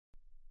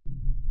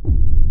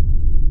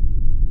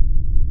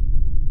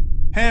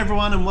Hey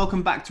everyone, and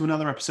welcome back to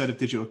another episode of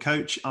Digital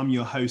Coach. I'm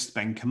your host,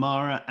 Ben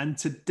Kamara, and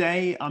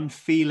today I'm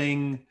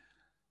feeling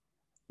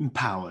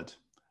empowered.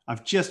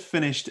 I've just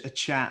finished a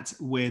chat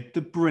with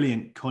the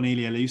brilliant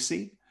Cornelia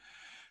Lucey.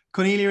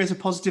 Cornelia is a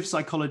positive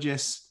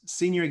psychologist,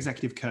 senior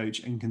executive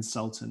coach, and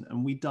consultant,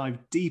 and we dive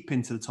deep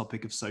into the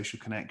topic of social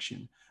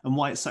connection and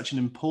why it's such an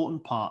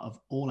important part of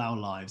all our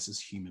lives as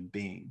human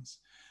beings.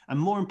 And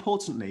more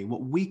importantly,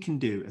 what we can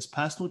do as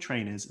personal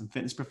trainers and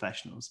fitness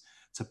professionals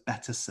to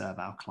better serve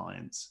our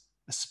clients,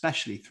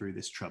 especially through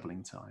this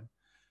troubling time.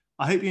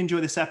 I hope you enjoy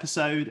this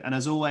episode, and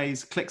as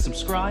always, click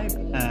subscribe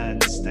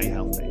and stay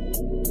healthy.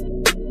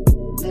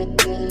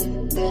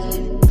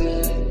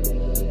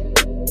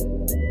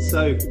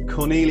 So,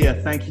 Cornelia,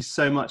 thank you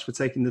so much for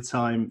taking the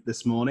time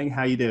this morning.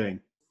 How are you doing?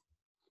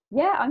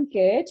 Yeah, I'm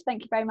good.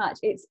 Thank you very much.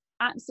 It's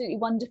absolutely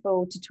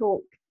wonderful to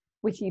talk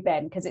with you,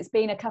 Ben, because it's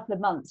been a couple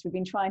of months. We've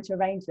been trying to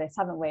arrange this,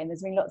 haven't we? And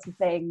there's been lots of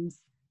things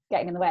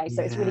getting in the way.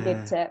 So it's really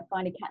good to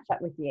finally catch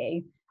up with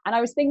you. And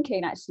I was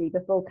thinking, actually,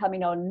 before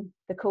coming on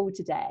the call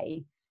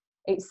today,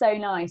 it's so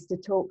nice to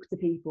talk to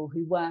people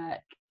who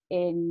work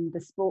in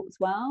the sports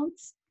world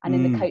and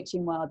in the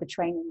coaching world, the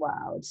training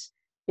world,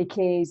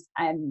 because,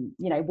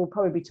 we'll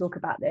probably talk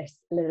about this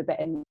a little bit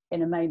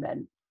in a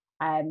moment.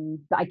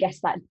 But I guess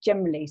that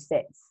generally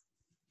sits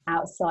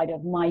outside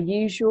of my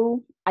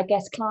usual,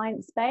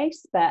 client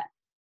space, but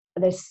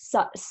there's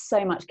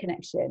so much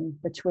connection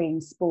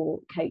between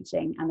sport,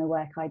 coaching, and the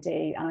work I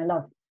do. And I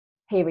love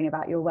hearing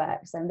about your work.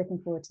 So I'm looking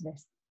forward to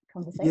this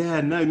conversation. Yeah,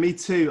 no, me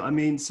too. I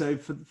mean, so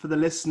for the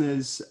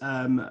listeners,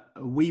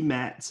 we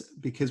met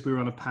because we were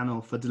on a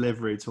panel for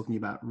delivery talking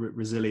about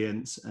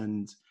resilience,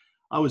 and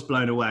I was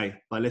blown away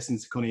by listening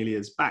to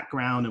Cornelia's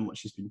background and what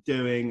she's been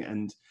doing,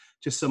 and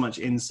just so much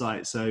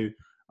insight. So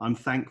I'm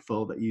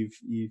thankful that you've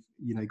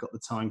got the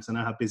time, because I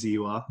know how busy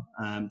you are,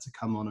 to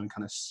come on and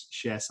kind of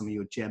share some of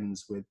your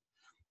gems with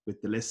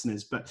the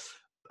listeners. But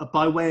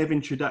by way of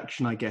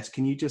introduction, I guess,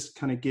 can you just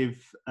kind of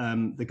give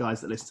the guys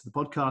that listen to the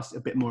podcast a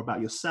bit more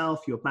about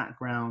yourself, your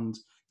background?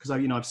 Because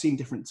I've seen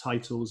different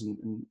titles,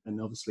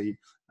 and obviously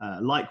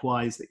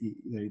likewise that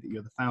that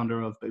you're the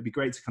founder of. But it'd be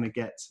great to kind of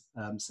get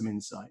some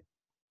insight.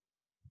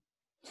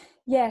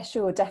 Yeah,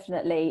 sure,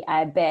 definitely,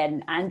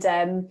 Ben. And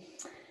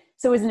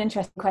it's always an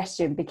interesting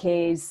question,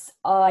 because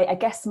I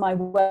guess my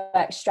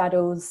work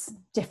straddles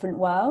different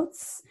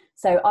worlds.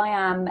 So I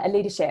am a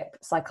leadership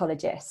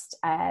psychologist,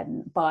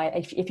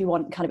 if you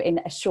want kind of in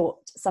a short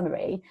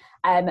summary.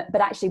 But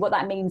actually what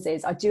that means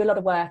is I do a lot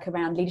of work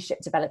around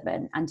leadership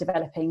development and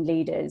developing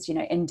leaders,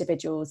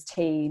 individuals,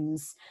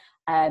 teams,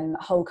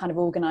 whole kind of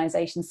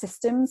organisation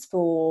systems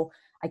for,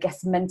 I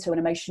guess, mental and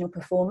emotional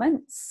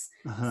performance.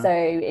 So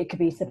it could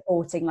be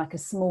supporting like a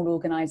small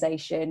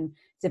organisation,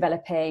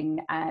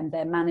 developing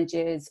their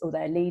managers or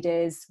their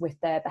leaders with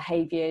their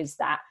behaviours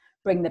that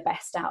bring the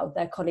best out of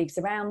their colleagues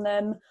around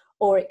them.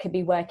 Or it could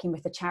be working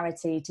with a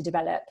charity to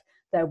develop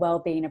their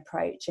wellbeing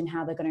approach and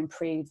how they're going to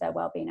improve their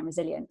wellbeing and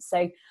resilience.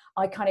 So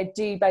I kind of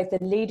do both the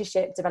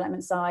leadership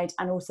development side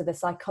and also the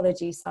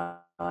psychology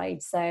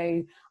side.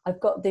 So I've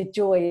got the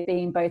joy of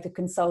being both a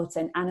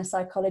consultant and a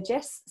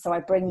psychologist. So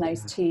I bring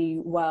those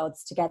two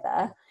worlds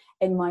together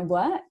in my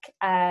work.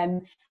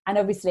 And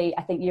obviously,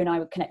 I think you and I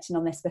were connecting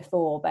on this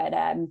before, but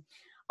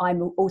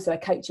I'm also a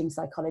coaching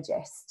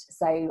psychologist.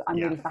 So I'm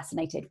really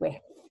fascinated with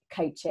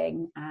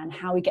coaching and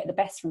how we get the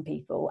best from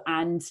people.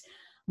 And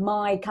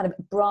my kind of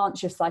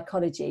branch of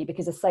psychology,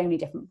 because there's so many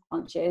different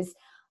branches,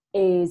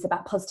 is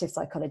about positive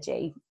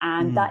psychology,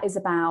 and that is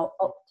about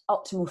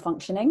optimal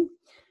functioning.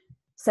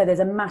 So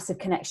there's a massive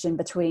connection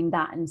between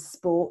that and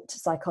sport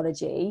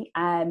psychology.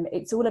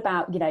 It's all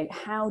about,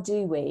 how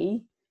do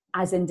we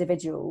as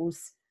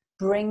individuals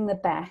bring the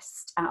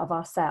best out of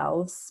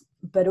ourselves,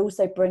 but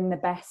also bring the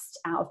best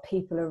out of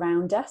people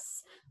around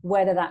us,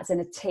 whether that's in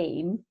a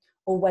team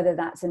or whether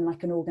that's in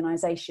like an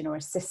organization or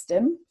a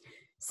system.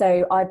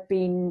 So I've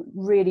been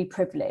really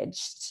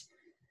privileged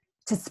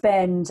to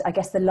spend, I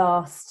guess, the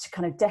last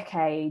kind of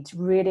decade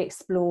really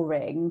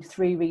exploring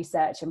through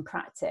research and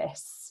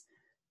practice,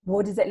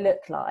 what does it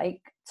look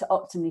like to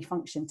optimally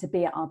function, to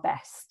be at our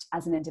best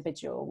as an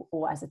individual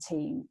or as a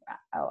team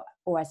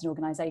or as an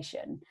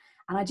organization.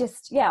 And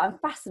I'm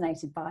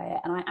fascinated by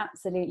it. And I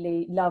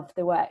absolutely love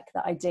the work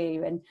that I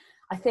do. And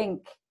I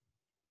think,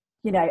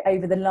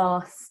 over the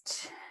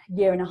last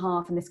year and a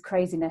half and this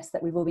craziness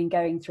that we've all been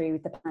going through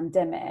with the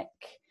pandemic,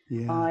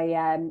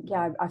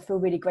 I feel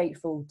really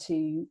grateful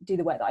to do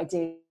the work that I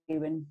do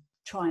and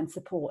try and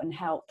support and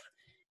help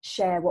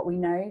share what we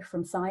know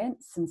from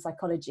science and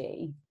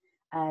psychology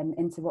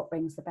into what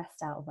brings the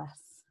best out of us.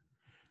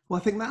 Well,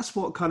 I think that's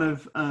what kind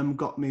of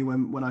got me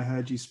when I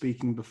heard you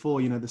speaking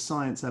before, the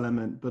science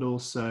element, but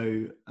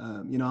also,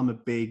 I'm a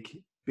big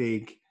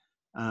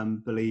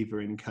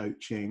believer in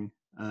coaching.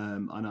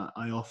 And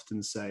I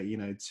often say,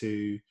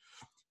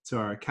 to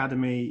our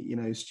academy,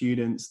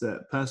 students,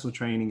 that personal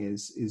training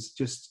is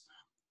just,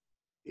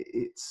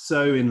 it's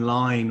so in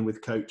line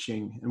with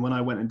coaching. And when I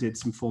went and did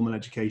some formal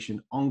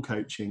education on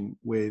coaching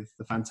with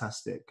the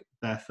fantastic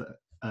Barefoot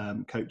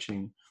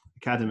Coaching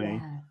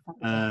Academy, Yeah,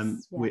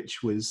 fabulous. Yeah.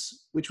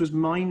 which was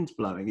mind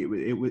blowing.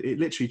 It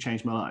literally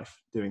changed my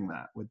life doing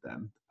that with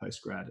them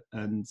post grad.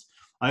 And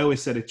I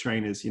always say to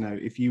trainers, you know,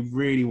 if you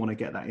really want to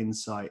get that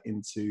insight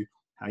into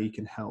how you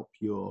can help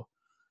your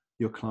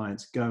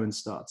clients, go and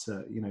start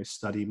to, you know,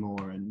 study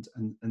more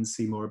and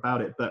see more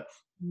about it. But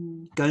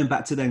going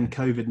back to then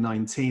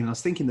COVID-19, I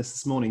was thinking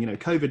this morning, you know,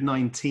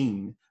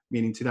 COVID-19,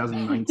 meaning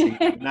 2019,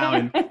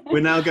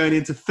 we're now going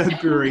into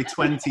February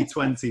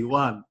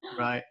 2021,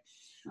 right?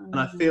 And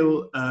I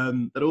feel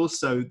that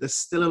also there's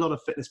still a lot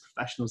of fitness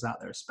professionals out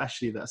there,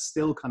 especially that are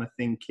still kind of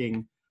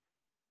thinking,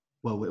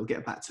 well, we'll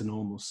get back to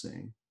normal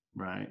soon,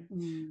 right?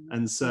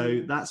 And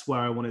so that's where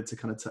I wanted to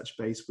kind of touch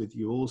base with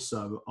you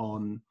also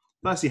on,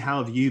 firstly,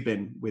 how have you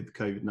been with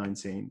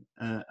COVID-19?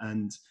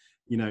 And,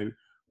 you know,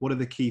 what are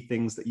the key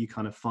things that you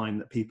kind of find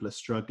that people are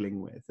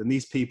struggling with? And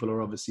these people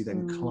are obviously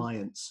then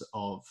clients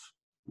of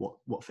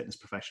what fitness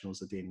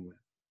professionals are dealing with.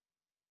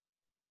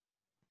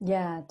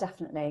 Yeah,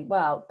 definitely.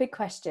 Well, big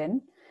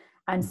question,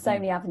 and so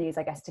many avenues,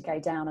 I guess, to go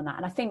down on that.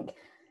 And I think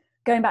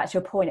going back to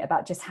your point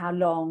about just how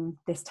long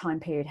this time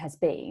period has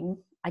been,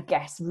 I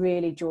guess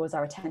really draws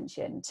our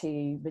attention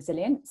to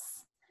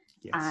resilience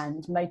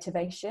and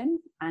motivation,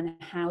 and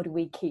how do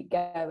we keep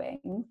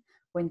going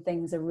when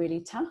things are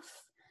really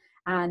tough,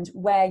 and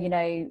where, you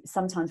know,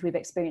 sometimes we've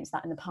experienced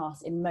that in the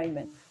past in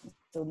moments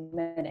or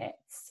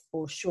minutes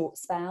or short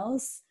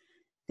spells.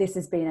 This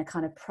has been a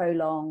kind of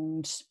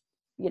prolonged,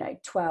 you know,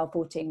 12,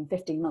 14,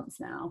 15 months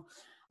now.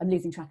 I'm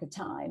losing track of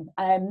time.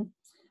 And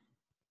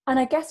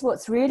I guess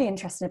what's really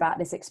interesting about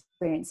this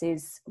experience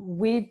is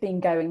we've been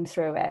going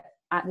through it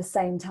at the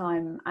same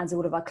time as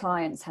all of our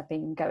clients have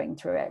been going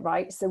through it,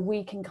 right? So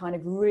we can kind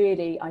of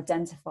really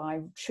identify,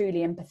 truly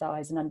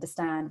empathize and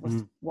understand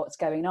what's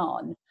going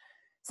on.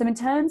 So in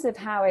terms of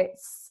how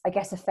it's, I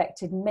guess,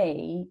 affected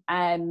me,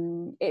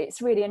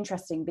 it's really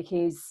interesting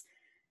because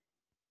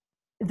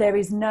there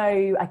is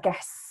no, I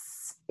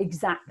guess,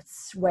 exact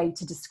way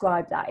to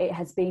describe that. It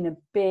has been a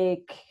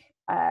big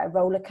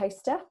roller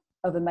coaster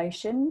of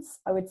emotions,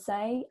 I would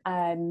say.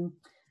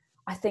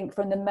 I think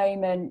from the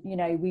moment, you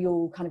know, we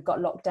all kind of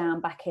got locked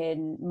down back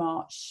in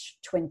March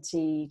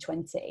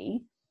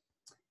 2020,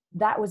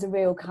 that was a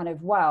real kind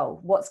of, wow,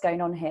 what's going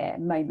on here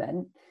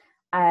moment.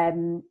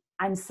 And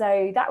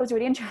so that was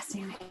really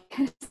interesting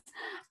because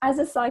as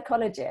a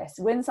psychologist,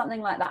 when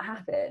something like that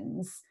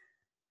happens,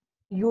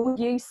 you're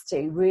used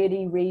to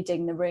really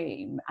reading the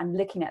room and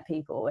looking at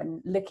people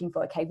and looking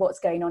for, okay, what's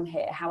going on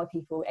here? How are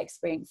people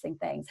experiencing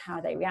things? How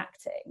are they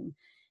reacting?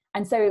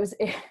 And so it's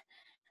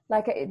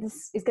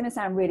going to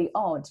sound really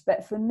odd,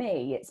 but for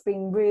me, it's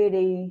been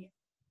really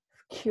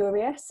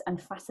curious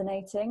and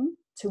fascinating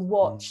to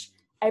watch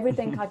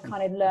everything I've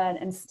kind of learned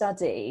and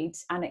studied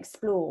and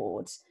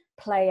explored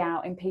play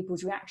out in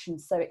people's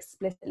reactions so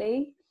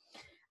explicitly.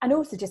 And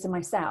also just in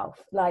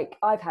myself, like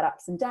I've had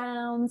ups and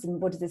downs,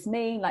 and what does this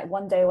mean? Like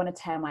one day I want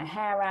to tear my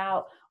hair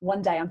out.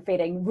 One day I'm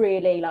feeling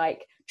really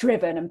like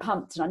driven and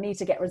pumped and I need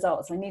to get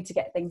results. I need to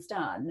get things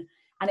done.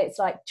 And it's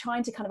like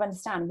trying to kind of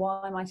understand,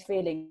 why am I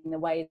feeling the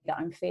way that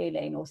I'm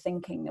feeling or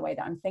thinking the way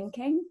that I'm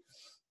thinking?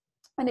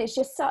 And it's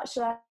just such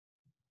a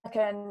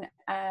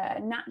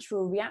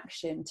natural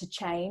reaction to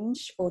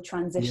change or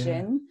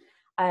transition.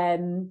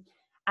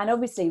 And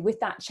obviously with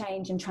that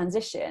change and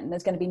transition,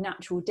 there's going to be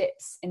natural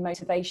dips in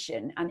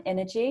motivation and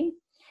energy.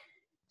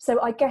 So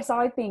I guess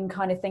I've been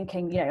kind of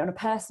thinking, you know, on a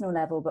personal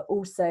level, but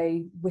also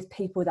with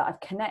people that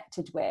I've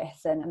connected with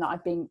and that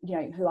I've been, you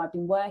know, who I've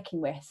been working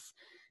with,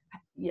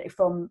 you know,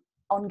 from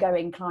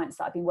ongoing clients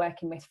that I've been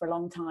working with for a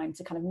long time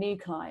to kind of new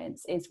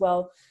clients, is,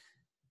 well,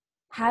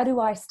 how do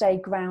I stay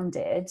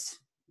grounded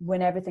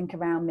when everything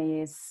around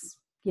me is,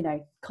 you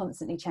know,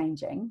 constantly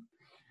changing?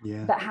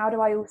 But how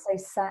do I also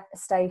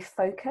stay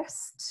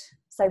focused?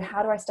 So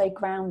how do I stay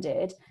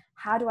grounded?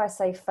 How do I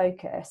stay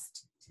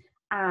focused?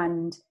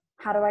 And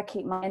how do I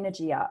keep my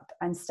energy up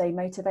and stay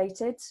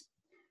motivated?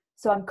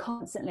 So I'm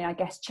constantly, I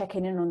guess,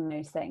 checking in on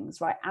those things,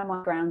 right? Am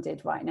I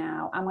grounded right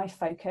now? Am I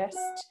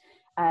focused?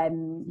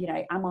 You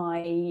know, am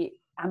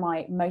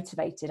I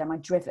motivated? Am I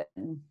driven?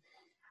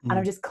 And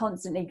I'm just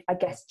constantly, I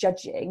guess,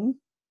 judging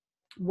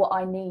what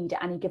I need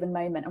at any given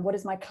moment. And what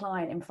does my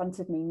client in front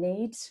of me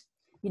need?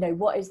 You know,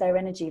 what is their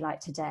energy like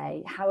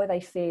today? How are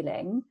they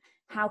feeling?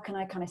 How can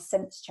I kind of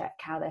sense check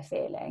how they're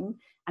feeling?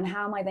 And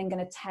how am I then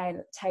going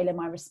to tailor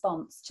my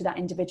response to that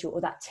individual or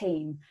that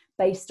team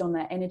based on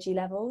their energy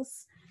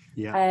levels?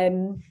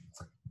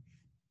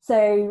 So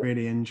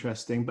really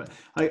interesting. But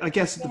I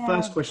guess the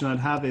first question I'd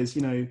have is,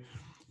 you know,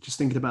 just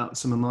thinking about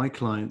some of my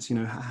clients, you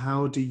know,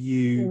 how do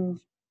you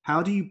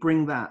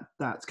bring that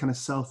kind of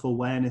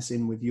self-awareness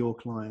in with your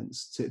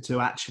clients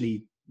to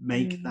actually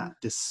make that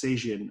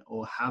decision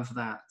or have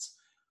that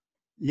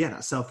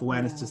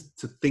self-awareness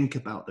to think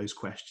about those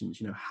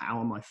questions? You know, how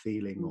am I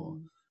feeling, or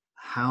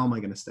how am I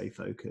going to stay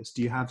focused?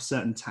 Do you have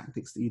certain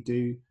tactics that you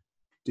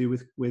do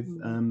with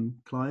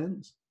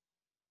clients?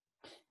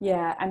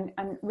 Yeah,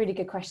 and really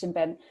good question,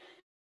 Ben.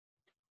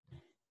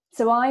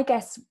 So I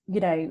guess,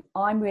 you know,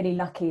 I'm really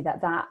lucky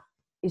that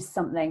is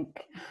something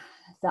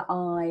that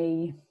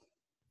I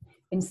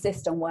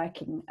insist on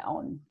working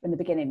on from the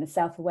beginning, the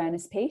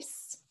self-awareness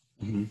piece.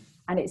 Mm-hmm.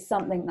 And it's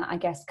something that I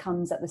guess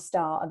comes at the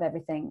start of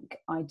everything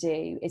I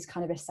do, is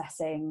kind of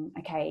assessing,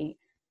 okay,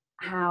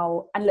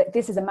 how, and look,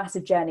 this is a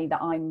massive journey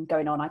that I'm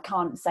going on. I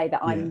can't say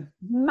that I'm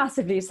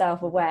massively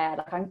self-aware.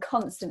 Like, I'm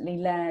constantly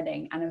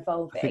learning and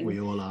evolving. I think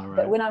we all are, right?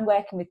 But when I'm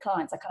working with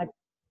clients, I kind of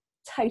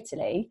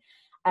totally,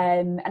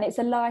 and it's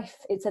a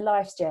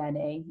life's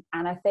journey.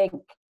 And I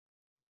think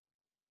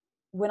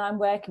when I'm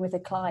working with a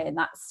client,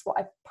 that's what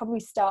I probably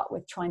start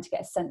with, trying to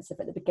get a sense of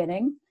at the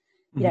beginning.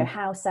 You know,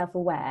 how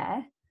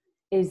self-aware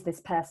is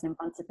this person in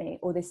front of me,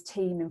 or this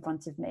team in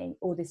front of me,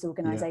 or this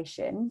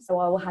organization? So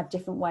I will have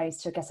different ways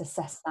to, I guess,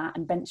 assess that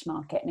and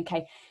benchmark it. And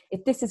okay,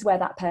 if this is where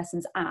that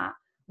person's at,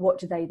 what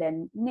do they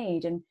then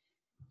need? And,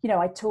 you know,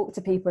 I talk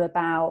to people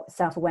about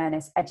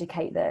self-awareness,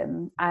 educate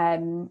them.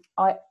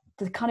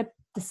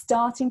 The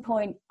starting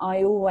point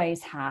I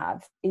always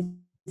have is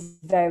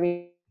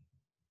very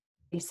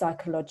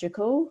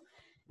psychological.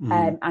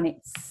 And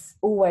it's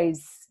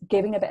always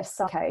giving a bit of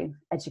psycho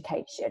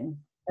education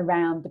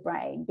around the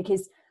brain,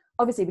 because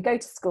obviously we go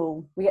to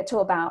school, we get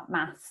taught about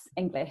maths,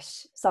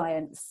 English,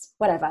 science,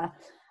 whatever.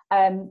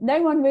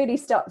 No one really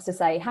stops to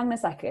say, hang on a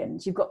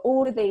second, you've got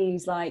all of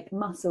these like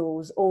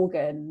muscles,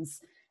 organs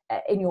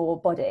in your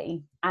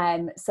body.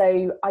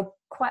 So I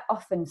quite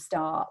often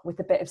start with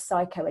a bit of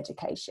psycho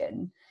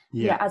education.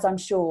 You know, as I'm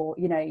sure,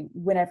 you know,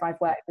 whenever I've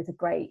worked with a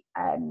great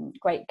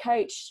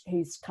coach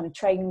who's kind of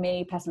training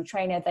me, personal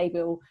trainer, they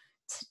will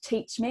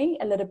teach me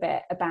a little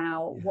bit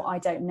about what I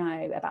don't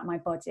know about my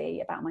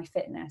body, about my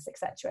fitness,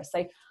 etc.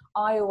 So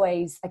I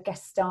always, I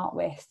guess, start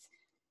with,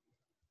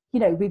 you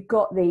know, we've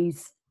got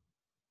these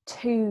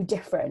two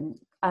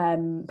different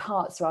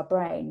parts to our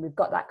brain. We've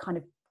got that kind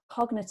of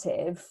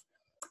cognitive,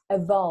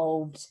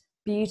 evolved,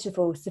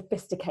 beautiful,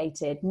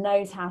 sophisticated,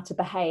 knows how to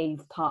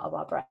behave part of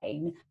our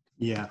brain.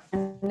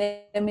 And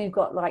then we've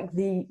got like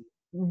the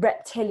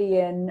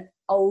reptilian,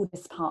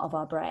 oldest part of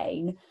our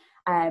brain,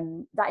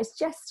 that is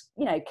just,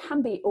 you know,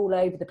 can be all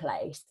over the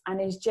place,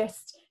 and is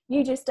just,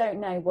 you just don't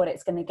know what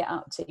it's going to get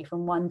up to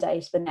from one day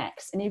to the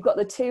next. And you've got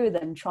the two of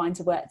them trying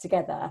to work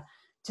together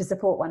to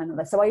support one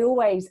another. So I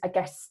always, I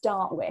guess,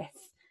 start with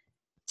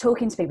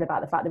talking to people about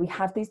the fact that we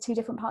have these two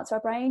different parts of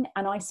our brain.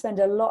 And I spend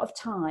a lot of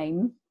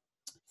time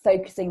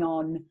focusing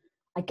on,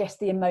 I guess,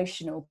 the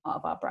emotional part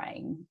of our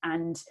brain,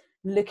 and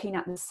looking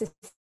at the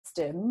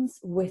systems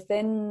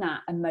within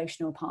that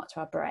emotional part of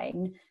our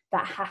brain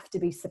that have to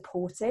be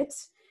supported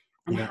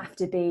and have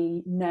to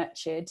be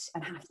nurtured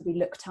and have to be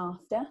looked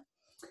after.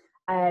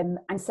 And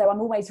so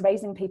I'm always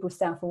raising people's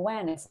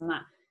self-awareness, and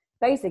that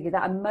basically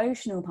that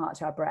emotional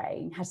part of our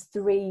brain has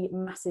three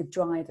massive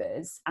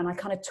drivers. And I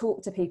kind of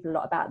talk to people a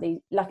lot about the,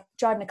 like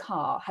driving a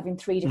car, having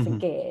three different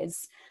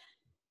gears,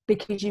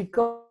 because you've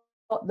got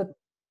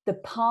the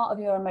part of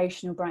your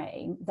emotional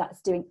brain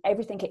that's doing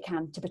everything it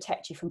can to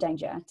protect you from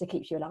danger, to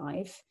keep you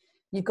alive.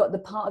 You've got the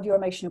part of your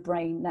emotional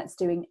brain that's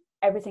doing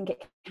everything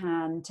it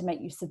can to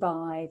make you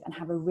survive and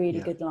have a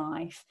really good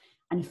life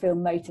and feel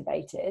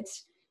motivated.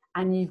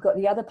 And you've got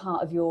the other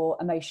part of your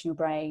emotional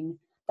brain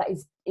that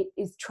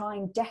is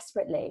trying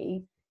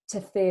desperately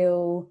to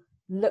feel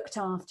looked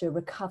after,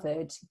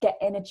 recovered, get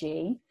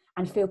energy,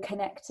 and feel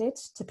connected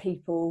to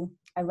people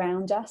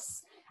around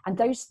us. And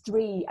those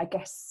three, I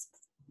guess,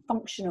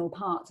 functional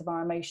parts of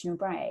our emotional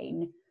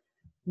brain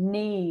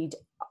need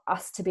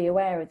us to be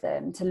aware of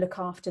them, to look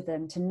after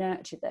them, to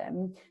nurture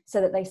them, so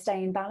that they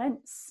stay in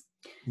balance.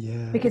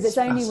 Because it's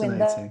only when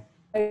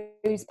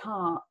those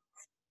parts,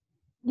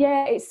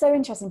 it's so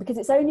interesting, because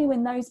it's only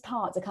when those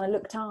parts are kind of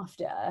looked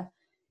after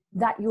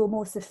that your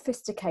more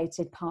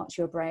sophisticated parts of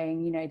your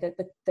brain, you know,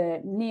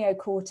 the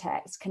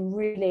neocortex, can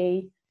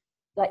really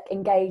like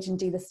engage and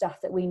do the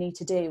stuff that we need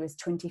to do as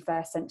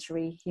 21st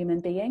century human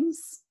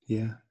beings.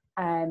 So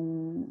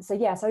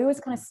I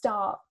always kind of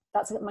start,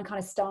 that's my kind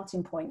of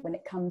starting point when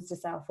it comes to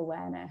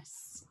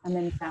self-awareness, and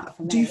then out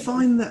from there. Do you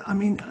find that, I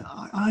mean,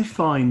 I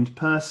find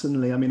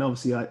personally, I mean,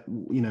 obviously I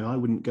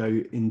wouldn't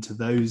go into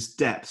those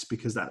depths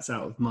because that's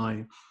out of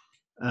my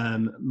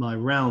my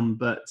realm,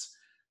 but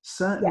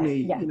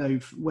certainly, you know,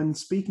 when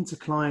speaking to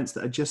clients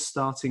that are just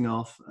starting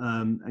off,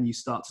 and you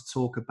start to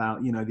talk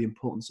about, you know, the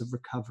importance of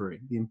recovery,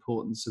 the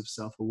importance of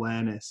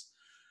self-awareness,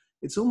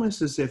 it's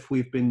almost as if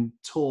we've been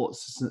taught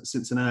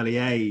since an early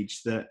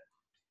age that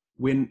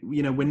we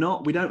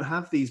don't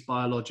have these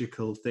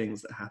biological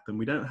things that happen.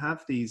 We don't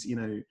have these, you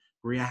know,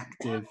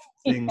 reactive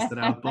things that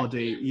our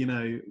body, you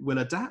know, will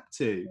adapt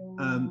to.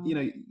 You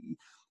know,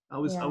 I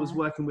was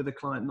working with a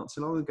client not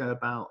too long ago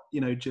about,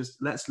 you know,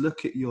 just let's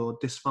look at your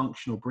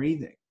dysfunctional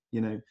breathing. You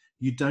know,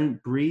 you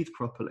don't breathe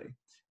properly,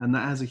 and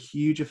that has a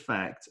huge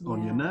effect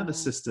on your nervous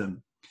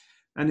system.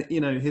 And, you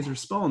know, his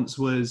response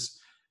was,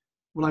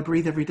 well, I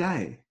breathe every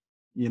day,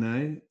 you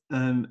know,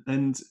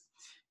 and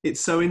it's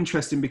so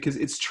interesting because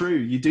it's true.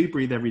 You do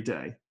breathe every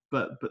day,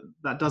 but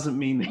that doesn't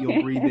mean that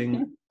you're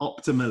breathing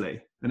optimally,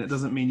 and it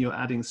doesn't mean you're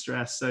adding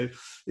stress. So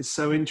it's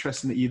so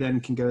interesting that you then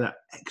can go that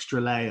extra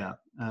layer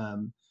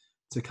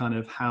to kind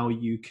of how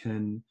you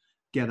can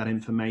get that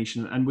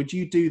information? And would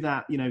you do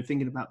that,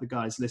 thinking about the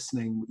guys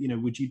listening,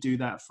 would you do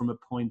that from a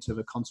point of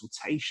a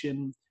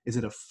consultation? Is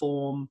it a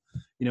form?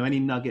 Any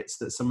nuggets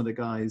that some of the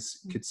guys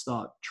could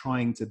start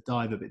trying to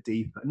dive a bit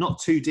deeper? Not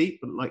too deep,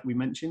 but like we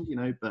mentioned,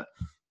 but,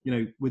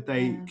 would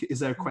they, is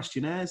there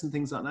questionnaires and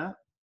things like that?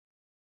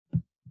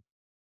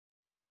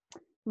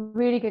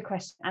 Really good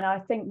question. And I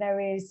think there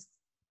is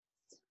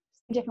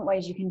different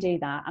ways you can do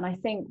that. And I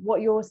think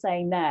what you're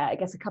saying there, I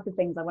guess a couple of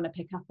things I want to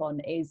pick up on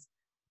is,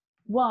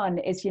 one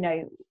is,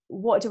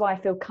 what do I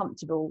feel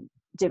comfortable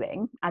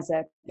doing as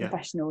a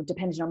professional,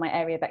 depending on my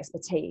area of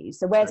expertise?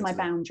 So where's my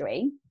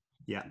boundary?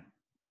 Yeah.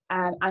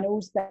 And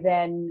also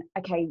then,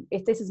 okay,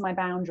 if this is my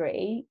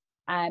boundary,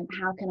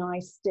 how can I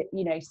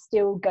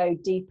still go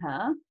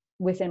deeper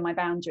within my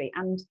boundary?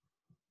 And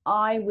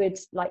I would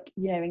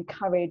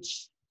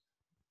encourage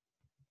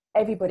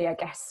everybody, I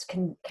guess,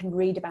 can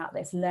read about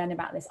this, learn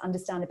about this,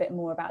 understand a bit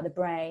more about the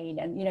brain.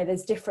 And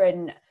there's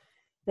different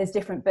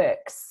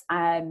books,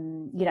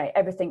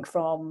 everything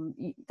from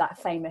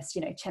that famous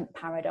chimp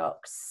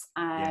paradox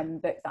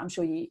book that I'm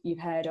sure you've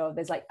heard of.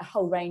 There's like a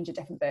whole range of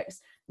different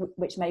books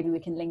which maybe we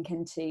can link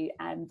into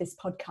this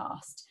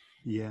podcast.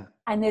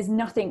 And there's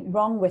nothing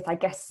wrong with, I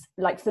guess,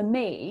 like for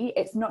me,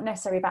 it's not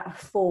necessarily about a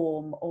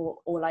form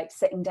or like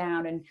sitting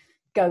down and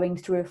going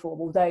through a form,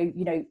 although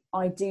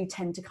I do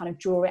tend to kind of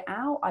draw it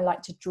out. I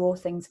like to draw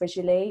things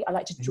visually. I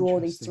like to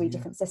draw these three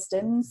different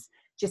systems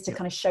just to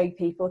kind of show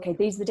people, okay,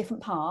 these are the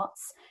different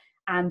parts,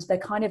 and they're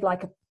kind of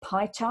like a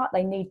pie chart.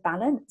 They need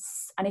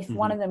balance, and if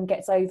one of them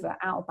gets out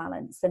of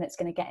balance, then it's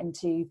going to get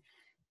into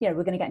we're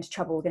going to get into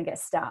trouble, we're going to get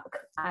stuck,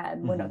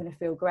 and we're not going to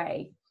feel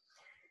great.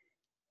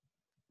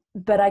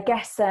 But I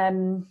guess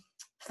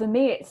for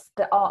me, it's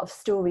the art of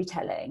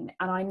storytelling.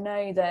 And I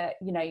know that,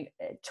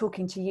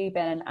 talking to you,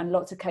 Ben, and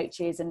lots of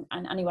coaches and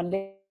anyone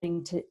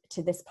listening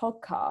to this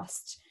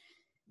podcast,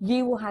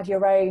 you will have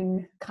your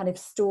own kind of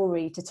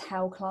story to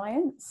tell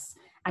clients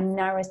and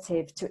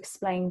narrative to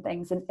explain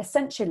things. And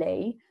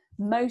essentially,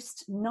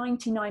 most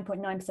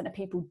 99.9% of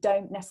people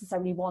don't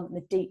necessarily want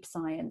the deep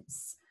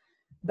science,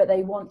 but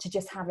they want to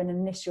just have an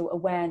initial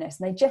awareness.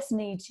 And they just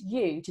need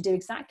you to do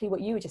exactly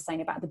what you were just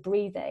saying about the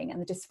breathing and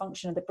the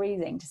dysfunction of the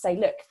breathing, to say,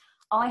 look,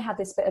 I have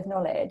this bit of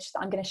knowledge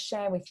that I'm going to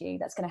share with you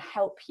that's going to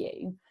help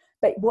you.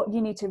 But what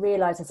you need to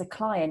realize as a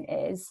client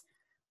is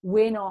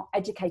we're not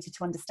educated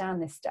to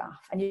understand this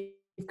stuff. And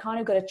you've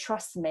kind of got to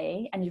trust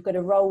me, and you've got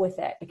to roll with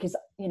it, because,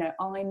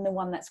 I'm the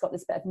one that's got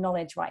this bit of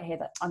knowledge right here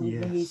that I'm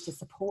going to use to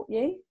support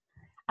you.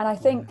 And I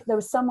think there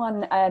was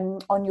someone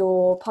on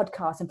your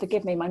podcast, and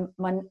forgive me, my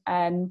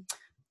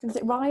was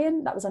it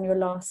Ryan? That was on your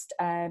last,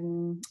 I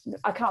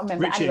can't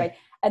remember. Richie. Anyway,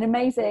 an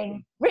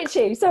amazing,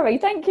 Richie, sorry,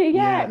 thank you.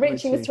 Yeah,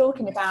 Richie was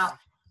talking about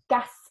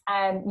gas,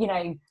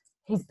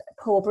 his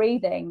poor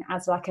breathing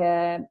as like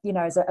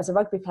as a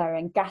rugby player,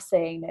 and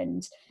gassing,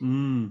 and,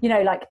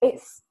 like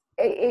it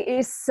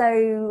is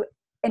so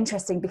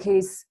interesting,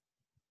 because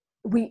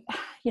we,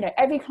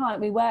 every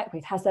client we work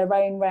with has their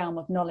own realm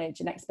of knowledge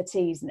and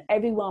expertise, and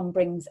everyone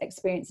brings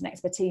experience and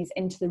expertise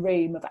into the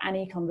room of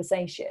any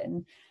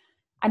conversation.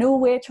 And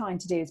all we're trying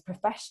to do as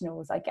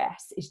professionals, I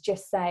guess, is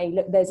just say,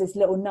 look, there's this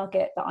little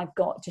nugget that I've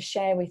got to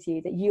share with you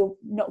that you're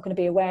not going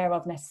to be aware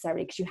of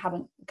necessarily because you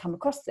haven't come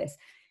across this.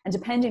 And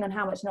depending on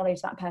how much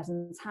knowledge that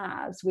person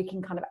has, we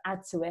can kind of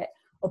add to it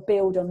or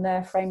build on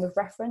their frame of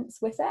reference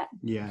with it.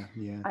 Yeah.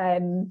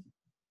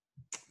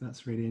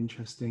 That's really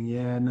interesting.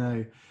 Yeah,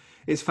 no,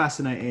 it's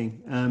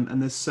fascinating. And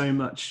there's so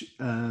much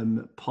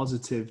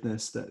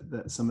positiveness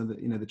that some of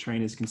the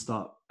trainers can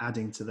start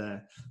adding to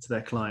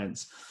their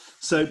clients.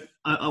 So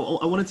I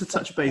wanted to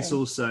touch base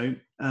also.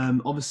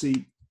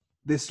 Obviously,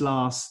 this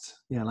last,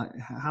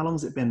 how long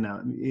has it been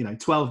now?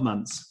 12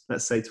 months.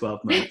 Let's say 12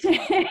 months.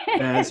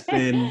 There's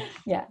been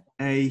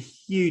a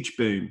huge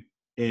boom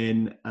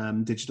in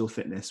digital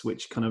fitness,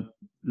 which kind of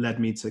led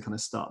me to kind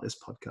of start this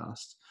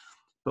podcast.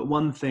 But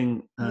one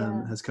thing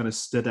has kind of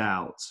stood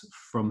out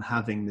from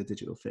having the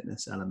digital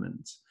fitness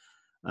element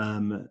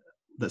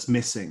that's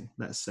missing,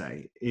 let's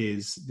say,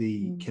 is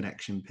the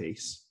connection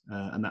piece,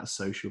 and that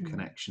social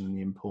connection and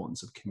the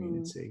importance of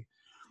community.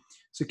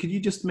 So could you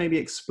just maybe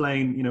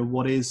explain,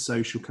 what is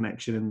social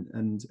connection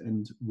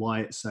and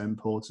why it's so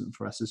important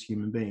for us as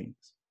human beings?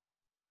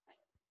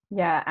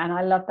 Yeah, and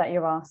I love that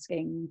you're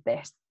asking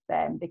this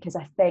then, because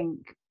I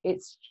think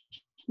it's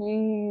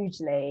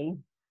hugely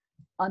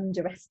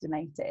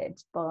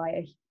underestimated by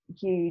a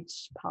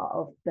huge part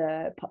of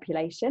the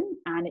population.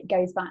 And it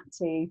goes back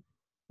to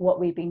what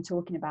we've been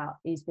talking about,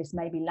 is this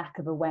maybe lack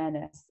of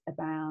awareness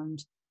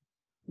around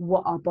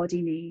what our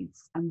body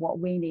needs and what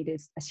we need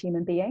as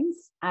human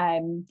beings.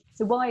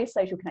 So why is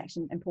social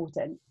connection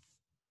important?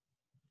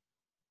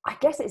 I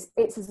guess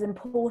it's as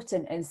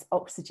important as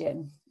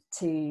oxygen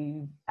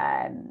to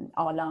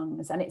our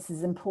lungs, and it's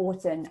as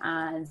important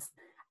as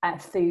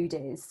food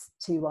is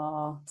to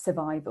our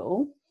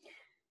survival.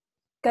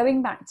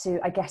 Going back to,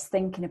 I guess,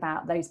 thinking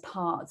about those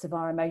parts of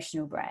our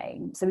emotional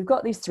brain. So we've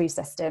got these three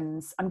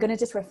systems. I'm going to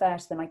just refer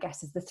to them, I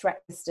guess, as the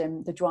threat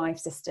system, the drive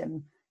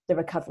system, the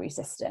recovery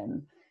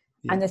system.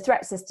 Yeah. And the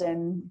threat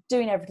system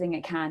doing everything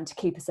it can to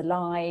keep us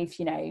alive,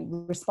 you know,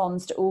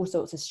 responds to all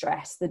sorts of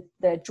stress.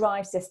 The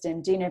drive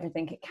system doing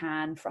everything it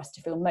can for us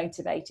to feel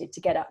motivated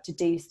to get up to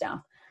do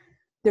stuff.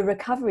 The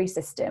recovery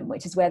system,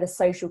 which is where the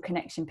social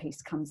connection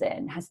piece comes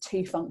in, has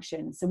two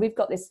functions. So we've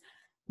got this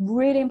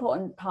really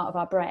important part of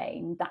our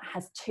brain that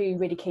has two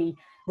really key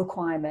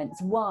requirements.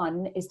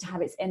 One is to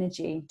have its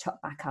energy top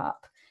back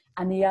up,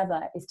 and the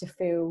other is to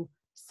feel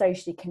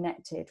socially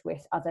connected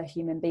with other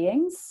human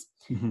beings,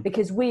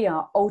 because we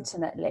are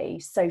ultimately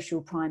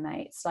social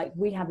primates. Like,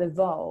 we have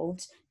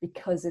evolved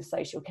because of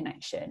social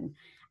connection,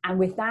 and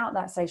without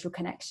that social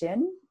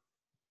connection,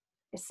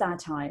 it's sad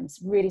times,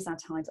 really sad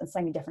times on so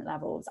many different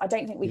levels. I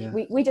don't think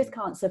we just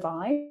can't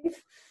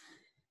survive.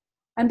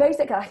 And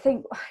basically, I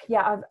think,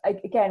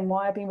 again,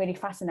 why I've been really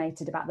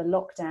fascinated about the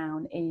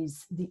lockdown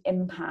is the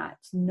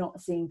impact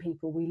not seeing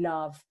people we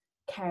love,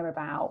 care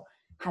about,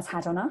 has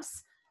had on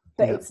us.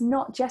 But it's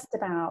not just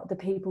about the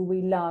people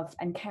we love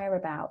and care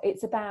about.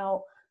 It's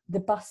about the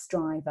bus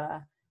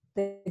driver,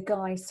 the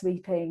guy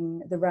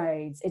sweeping the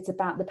roads. It's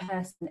about the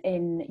person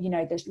in, you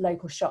know, the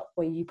local shop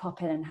where you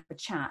pop in and have a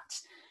chat.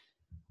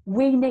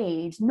 We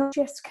need not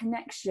just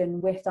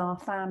connection with our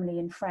family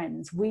and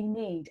friends, we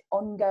need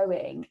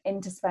ongoing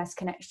interspersed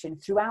connection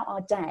throughout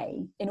our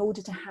day in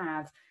order to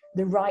have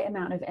the right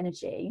amount of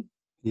energy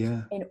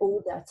in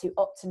order to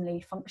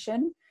optimally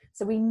function.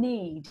 So we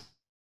need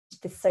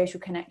the social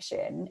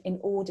connection in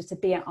order to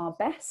be at our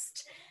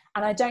best.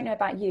 And I don't know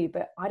about you,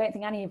 but I don't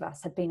think any of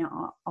us have been at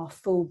our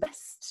full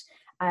best,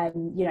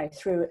 you know,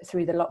 through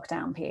the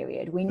lockdown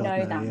period. We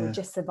know that we're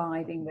just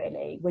surviving,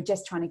 really. We're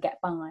just trying to get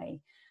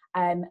by.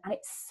 And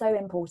it's so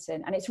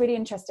important. And it's really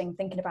interesting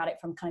thinking about it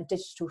from kind of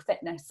digital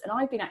fitness. And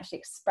I've been actually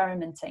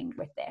experimenting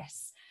with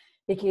this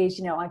because,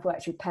 you know, I've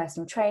worked with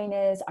personal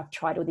trainers, I've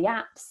tried all the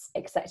apps,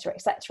 etc.,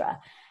 etc.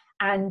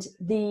 And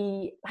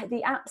the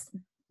apps,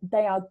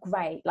 they are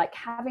great. Like,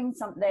 having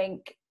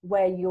something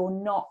where you're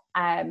not,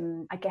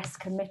 I guess,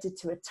 committed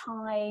to a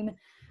time,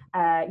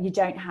 you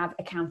don't have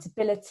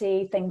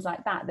accountability, things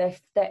like that.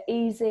 They're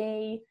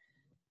easy,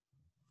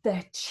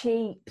 they're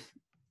cheap,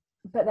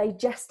 but they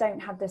just don't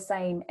have the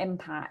same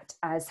impact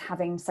as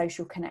having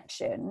social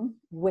connection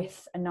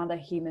with another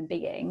human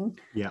being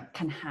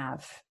can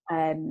have.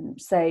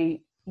 So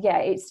yeah,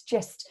 it's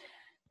just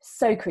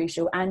so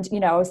crucial. And, you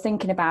know, I was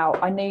thinking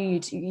about, I know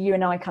you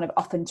and I kind of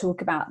often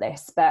talk about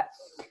this, but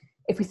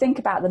if we think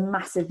about the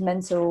massive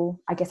mental,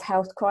 I guess,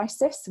 health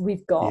crisis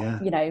we've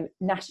got, you know,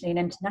 nationally and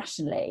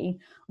internationally,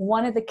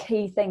 one of the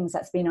key things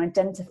that's been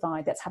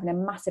identified that's having a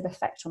massive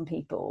effect on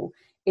people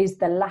is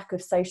the lack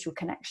of social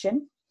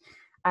connection.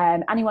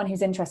 Anyone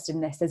who's interested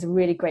in this, there's a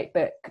really great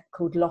book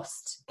called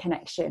Lost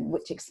Connection,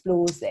 which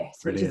explores this,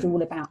 which is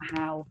all about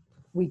how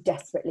we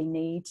desperately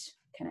need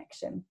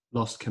connection.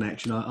 Lost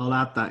connection. I'll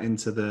add that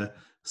into the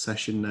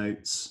session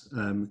notes,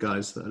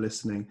 guys that are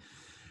listening.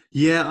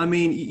 Yeah, I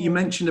mean, you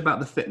mentioned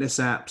about the fitness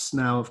apps.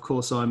 Now, of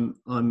course, I'm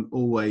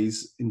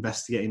always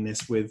investigating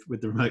this with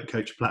the Remote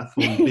Coach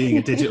platform being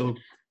a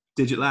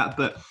digital app,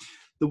 but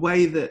the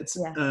way that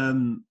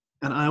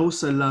and I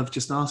also love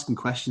just asking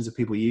questions of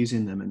people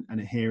using them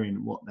and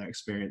hearing what their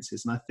experience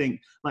is. And I think,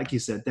 like you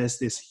said, there's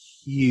this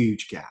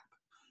huge gap.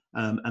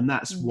 And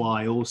that's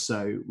why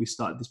also we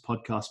started this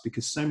podcast,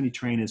 because so many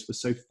trainers were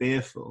so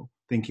fearful,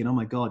 thinking, oh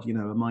my God, you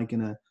know, am I going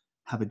to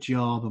have a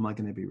job? Am I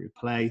going to be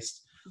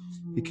replaced?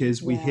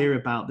 Because we hear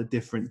about the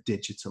different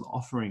digital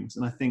offerings.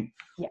 And I think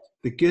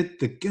the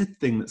good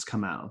thing that's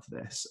come out of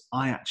this,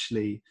 I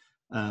actually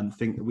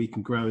think that we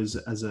can grow as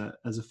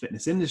a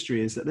fitness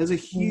industry, is that there's a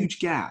huge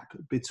gap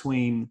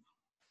between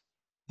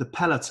the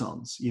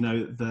pelotons, you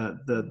know,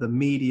 the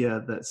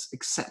media that's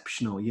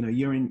exceptional. You know,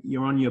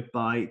 you're on your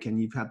bike and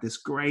you've had this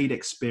great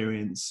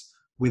experience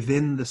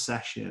within the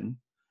session,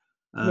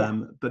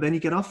 but then you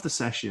get off the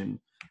session,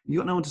 you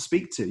got no one to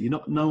speak to. You're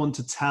not no one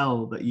to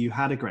tell that you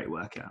had a great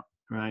workout,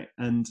 right?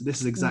 And this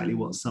is exactly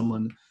what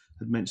someone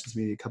had mentioned to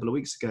me a couple of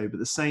weeks ago. But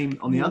the same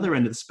on the other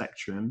end of the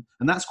spectrum,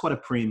 and that's quite a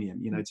premium.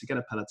 You know, to get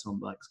a Peloton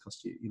bikes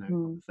cost you, you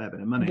know, a fair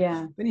bit of money.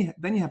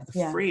 Then you have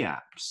the free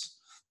apps.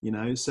 You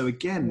know, so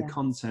again, the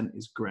content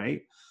is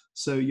great.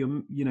 So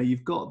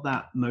you've got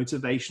that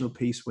motivational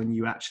piece when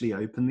you actually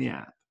open the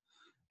app.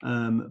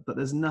 But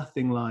there's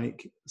nothing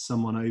like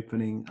someone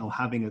opening or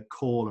having a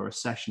call or a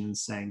session and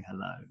saying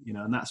hello, you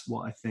know, and that's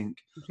what I think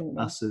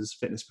us as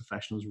fitness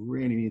professionals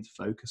really need to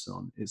focus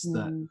on, is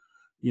that,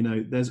 you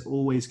know, there's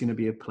always going to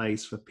be a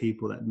place for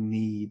people that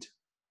need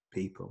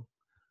people.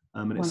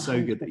 And it's 100%.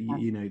 So good that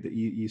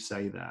you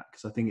say that,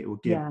 because I think it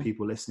will give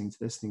people listening to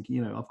this thinking,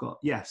 you know,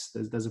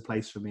 there's a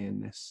place for me in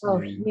this. Oh,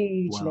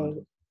 hugely.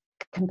 World.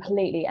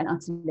 Completely and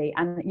utterly.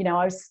 And, you know,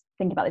 I was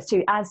thinking about this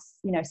too, as,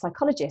 you know,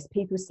 psychologists,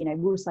 people, you know,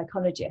 will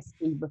psychologists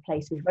be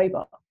replaced with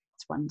robots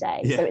one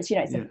day? So it's, you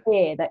know, it's a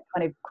fear that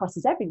kind of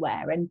crosses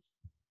everywhere. And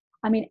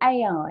I mean,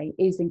 AI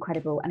is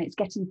incredible and it's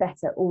getting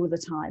better all the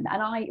time.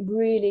 And I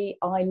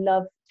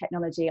love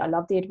technology. I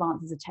love the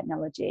advances of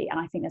technology. And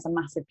I think there's a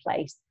massive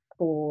place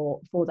for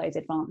those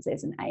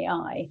advances in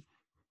AI.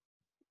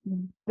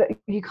 but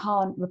you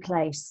can't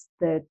replace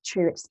the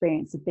true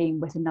experience of being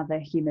with another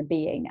human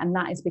being, and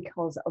that is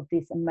because of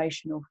this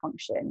emotional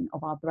function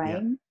of our Yeah.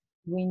 brain.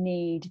 We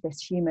need this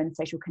human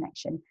social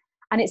connection.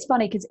 And it's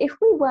funny because if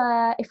we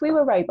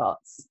were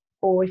robots,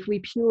 or if we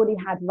purely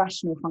had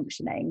rational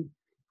functioning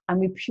and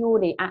we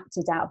purely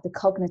acted out of the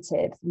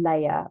cognitive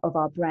layer of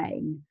our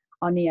brain,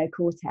 our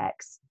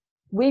neocortex,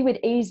 we would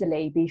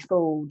easily be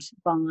fooled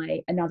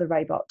by another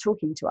robot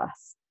talking to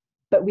us.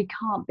 But we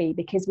can't be,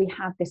 because we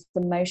have this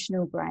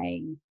emotional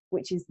brain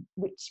which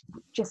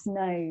just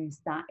knows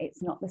that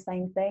it's not the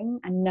same thing,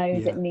 and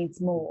knows Yeah. it needs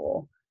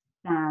more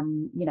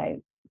than,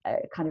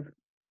 a kind of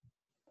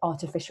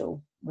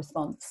artificial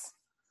response.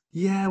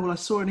 Yeah, well, I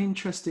saw an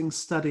interesting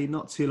study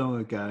not too long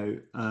ago,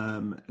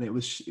 and it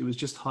was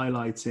just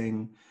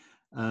highlighting,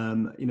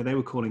 they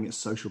were calling it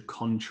social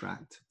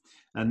contract,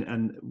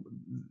 and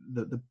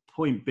the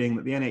point being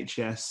that the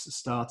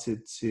NHS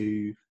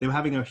they were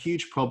having a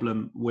huge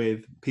problem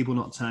with people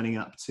not turning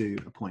up to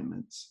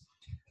appointments.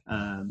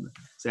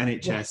 So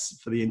NHS,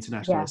 for the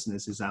international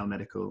listeners, is our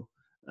medical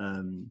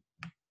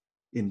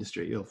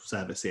industry or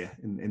service here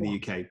in the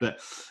UK. But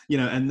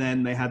and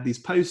then they had these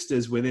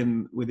posters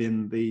within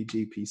the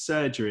GP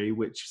surgery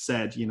which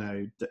said,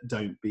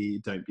 don't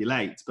be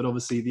late. But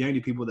obviously the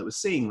only people that were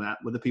seeing that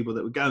were the people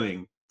that were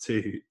going to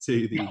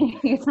the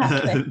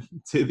Exactly.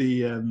 to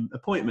the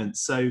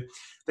appointments. So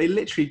they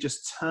literally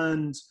just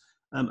turned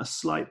a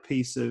slight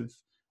piece of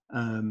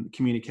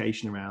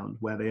communication around,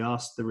 where they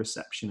asked the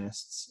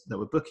receptionists that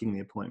were booking the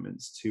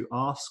appointments to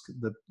ask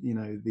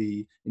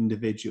the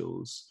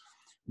individuals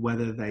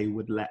whether they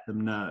would let them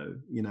know,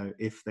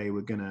 if they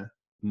were going to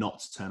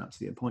not turn up to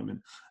the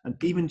appointment.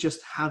 And even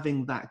just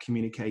having that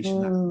communication,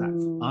 that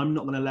I'm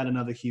not going to let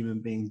another human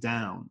being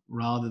down,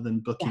 rather than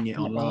booking it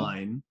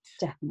online,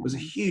 was a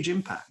huge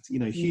impact,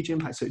 huge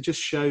impact. So it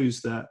just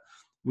shows that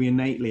we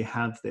innately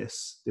have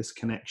this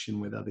connection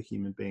with other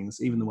human beings,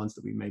 even the ones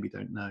that we maybe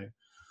don't know.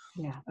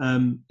 Yeah.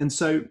 And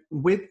so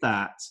with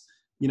that,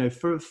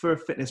 for a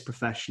fitness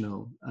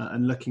professional,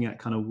 and looking at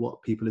kind of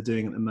what people are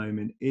doing at the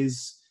moment,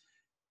 is,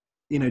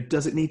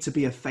 does it need to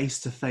be a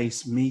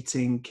face-to-face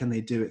meeting? Can they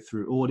do it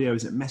through audio?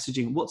 Is it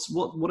messaging? What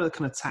are the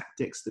kind of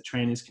tactics that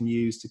trainers can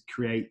use to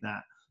create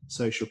that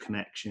social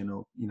connection,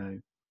 or,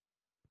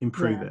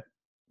 improve it?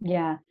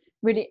 Yeah,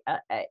 really,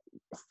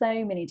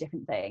 so many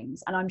different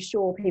things. And I'm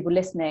sure people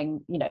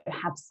listening,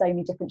 have so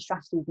many different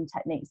strategies and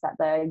techniques that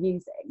they're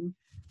using.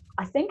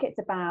 I think it's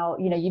about,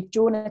 you've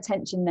drawn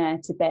attention there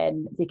to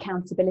then the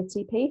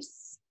accountability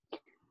piece.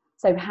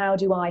 So how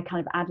do I kind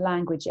of add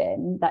language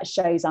in that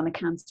shows I'm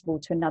accountable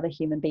to another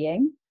human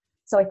being?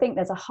 So I think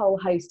there's a whole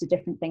host of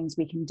different things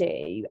we can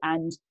do.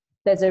 And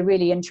there's a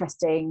really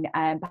interesting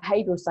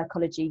behavioural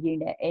psychology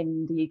unit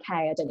in the UK.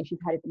 I don't know if you've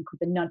heard of them,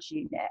 called the Nudge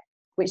Unit,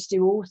 which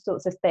do all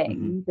sorts of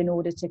things in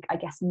order to, I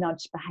guess,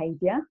 nudge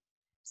behaviour.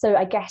 So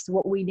I guess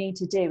what we need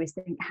to do is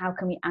think, how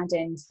can we add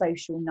in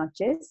social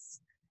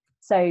nudges?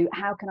 So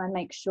how can I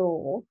make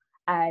sure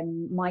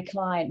my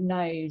client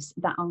knows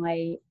that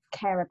I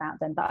care about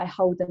them, that I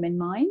hold them in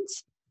mind?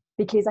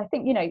 Because I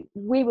think,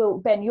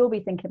 Ben, you'll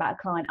be thinking about a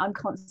client. I'm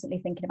constantly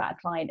thinking about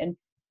a client. And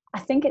I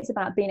think it's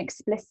about being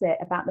explicit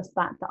about the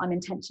fact that I'm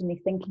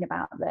intentionally thinking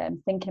about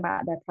them, thinking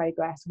about their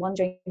progress,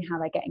 wondering how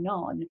they're getting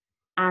on,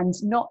 and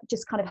not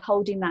just kind of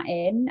holding that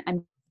in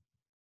and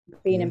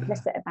being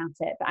implicit about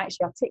it, but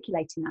actually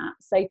articulating that.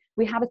 So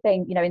we have a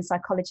thing, in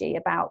psychology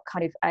about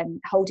kind of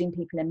holding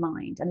people in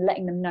mind and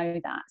letting them know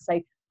that. So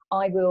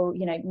I will,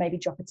 maybe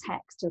drop a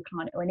text to a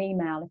client or an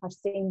email if I've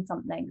seen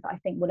something that I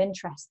think will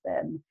interest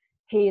them.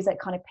 Here's a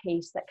kind of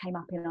piece that came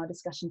up in our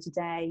discussion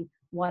today.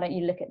 Why don't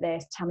you look at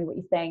this? Tell me what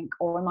you think.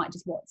 Or I might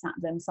just WhatsApp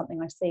them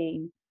something I've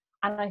seen.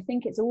 And I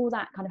think it's all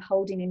that kind of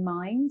holding in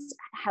mind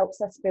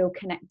helps us feel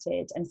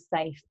connected and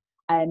safe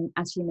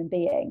as human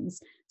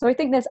beings. So I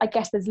think there's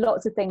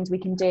lots of things we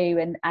can do.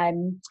 And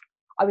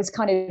I was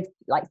kind of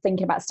like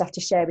thinking about stuff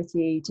to share with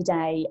you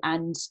today.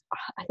 And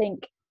I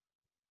think,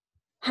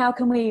 how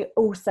can we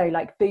also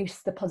like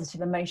boost the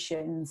positive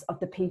emotions of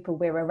the people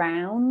we're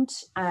around?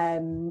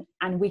 And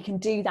we can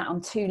do that on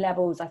two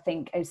levels, I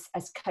think, as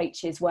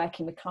coaches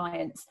working with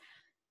clients.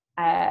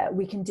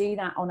 We can do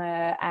that on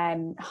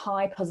a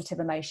high positive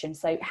emotion.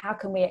 So how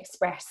can we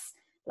express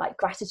like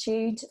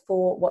gratitude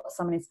for what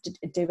someone is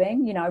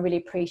doing? I really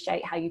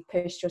appreciate how you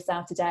pushed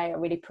yourself today. I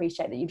really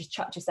appreciate that you just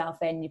chucked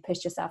yourself in, you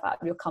pushed yourself out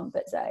of your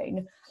comfort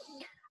zone.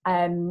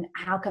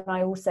 How can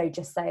I also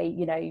just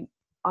say,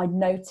 I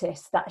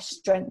noticed that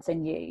strength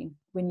in you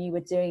when you were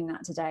doing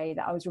that today,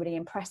 that I was really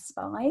impressed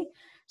by,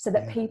 so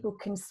that people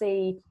can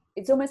see.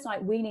 It's almost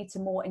like we need to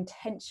more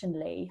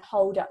intentionally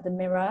hold up the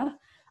mirror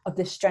of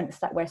the strengths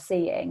that we're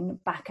seeing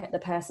back at the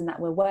person that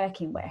we're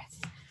working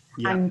with.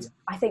 And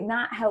I think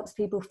that helps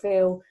people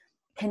feel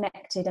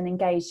connected and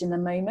engaged in the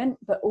moment,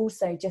 but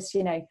also just,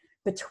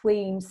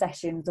 between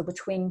sessions or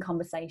between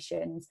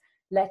conversations,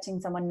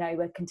 letting someone know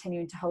we're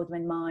continuing to hold them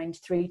in mind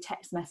through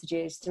text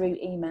messages, through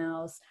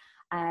emails,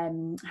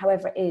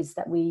 however it is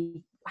that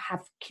we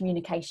have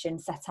communication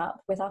set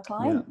up with our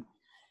client.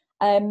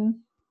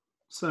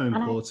 So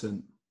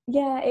important.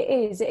 Yeah,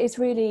 it is. It's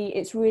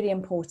really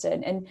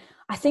important. And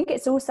I think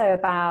it's also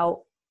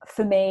about,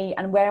 for me,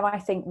 and where I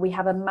think we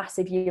have a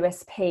massive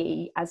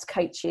USP as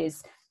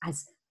coaches,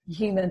 as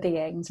human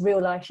beings,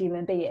 real life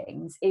human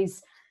beings,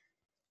 is,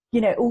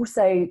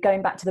 also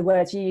going back to the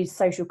words you use,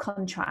 social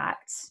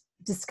contracts,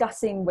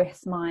 discussing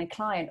with my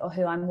client or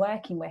who I'm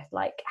working with,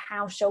 like,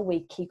 how shall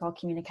we keep our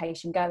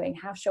communication going?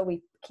 How shall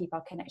we keep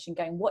our connection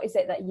going? What is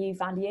it that you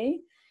value?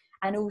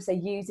 And also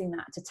using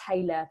that to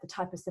tailor the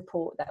type of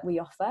support that we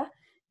offer.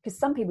 Because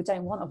some people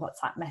don't want a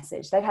WhatsApp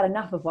message. They've had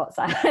enough of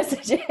WhatsApp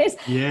messages.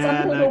 Some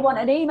Yeah, people no. want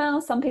an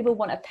email. Some people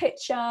want a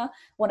picture,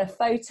 want a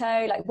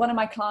photo. Like one of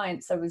my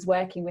clients, I was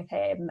working with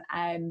him,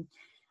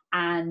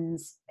 and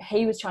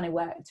he was trying to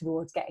work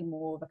towards getting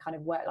more of a kind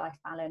of work-life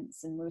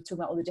balance. And we were talking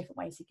about all the different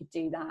ways he could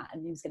do that.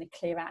 And he was going to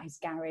clear out his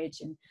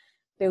garage and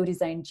build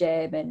his own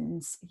gym.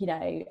 And,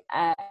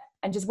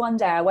 and just one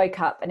day I woke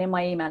up and in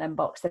my email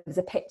inbox, there was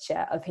a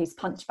picture of his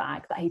punch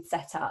bag that he'd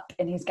set up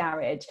in his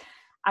garage.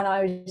 And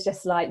I was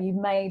just like, you've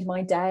made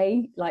my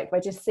day. Like, by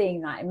just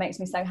seeing that, it makes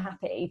me so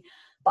happy.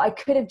 But I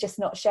could have just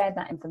not shared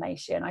that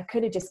information. I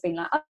could have just been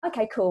like, oh,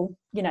 okay, cool,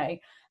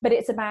 But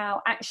it's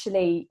about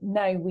actually,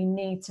 no, we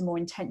need to more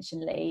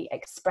intentionally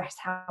express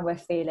how we're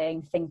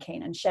feeling,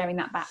 thinking, and sharing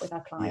that back with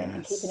our client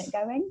and keeping it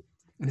going.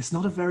 And it's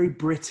not a very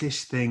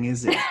British thing,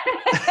 is it?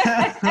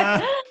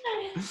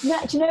 No,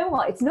 do you know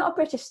what? It's not a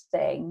British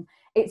thing.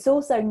 It's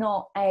also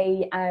not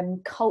a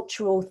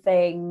cultural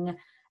thing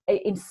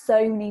in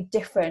so many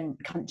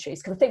different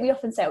countries. Because I think we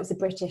often say it was a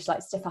British,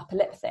 like, stiff upper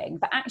lip thing.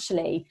 But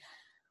actually,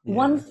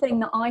 one thing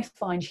that I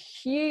find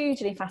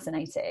hugely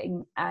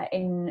fascinating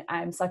in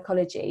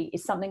psychology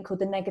is something called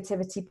the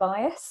negativity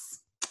bias.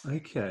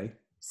 Okay.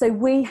 So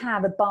we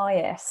have a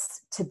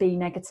bias to be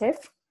negative.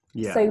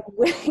 Yeah.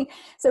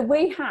 So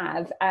we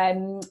have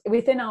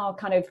within our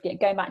kind of,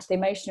 going back to the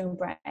emotional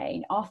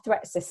brain, our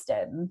threat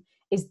system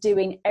is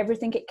doing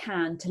everything it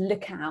can to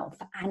look out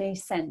for any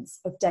sense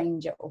of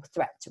danger or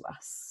threat to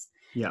us.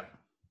 Yeah.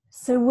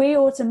 So we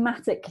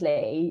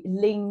automatically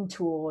lean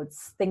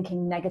towards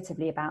thinking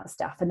negatively about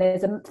stuff. And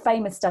there's a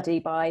famous study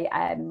by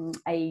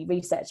a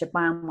researcher,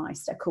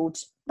 Baumeister, called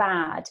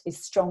Bad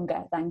is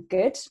Stronger Than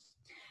Good.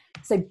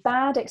 So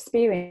bad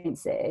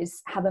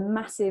experiences have a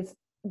massive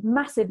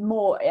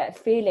more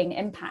feeling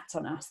impact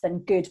on us than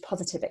good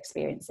positive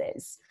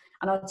experiences.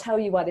 And I'll tell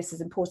you why this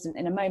is important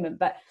in a moment,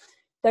 but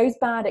those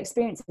bad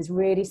experiences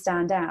really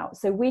stand out.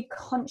 So we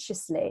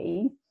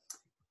consciously,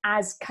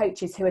 as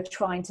coaches who are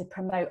trying to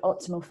promote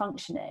optimal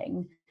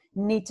functioning,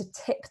 need to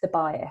tip the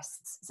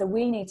bias. So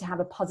we need to have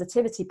a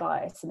positivity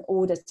bias in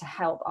order to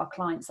help our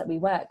clients that we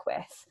work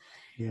with.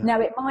 Yeah. Now,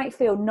 it might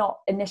feel not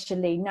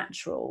initially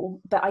natural,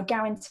 but I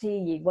guarantee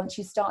you, once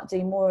you start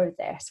doing more of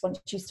this, once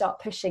you start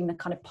pushing the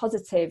kind of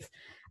positive,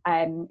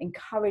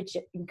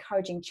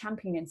 encouraging,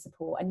 championing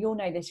support, and you'll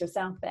know this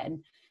yourself,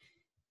 Ben,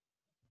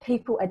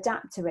 people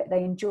adapt to it,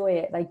 they enjoy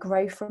it, they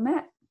grow from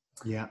it.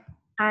 Yeah.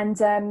 And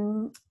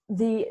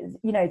the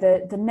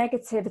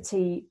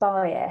negativity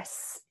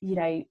bias,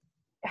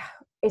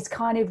 is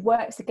kind of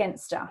works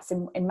against us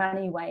in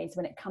many ways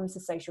when it comes to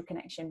social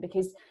connection,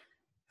 because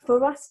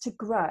for us to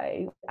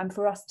grow and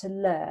for us to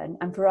learn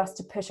and for us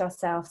to push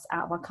ourselves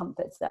out of our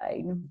comfort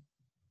zone,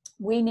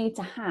 we need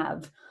to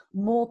have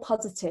more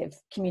positive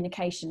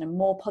communication and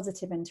more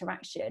positive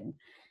interaction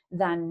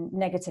than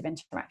negative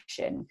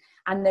interaction.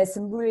 And there's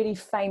some really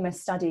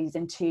famous studies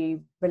into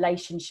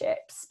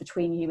relationships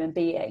between human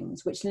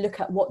beings which look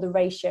at what the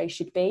ratio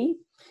should be.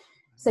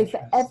 So for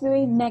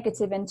every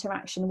negative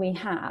interaction we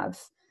have,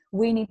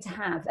 we need to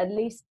have at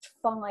least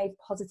 5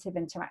 positive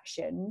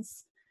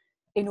interactions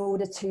in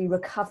order to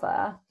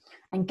recover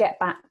and get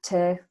back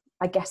to,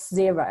 I guess,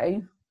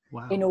 0.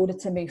 Wow. In order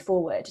to move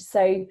forward.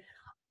 So,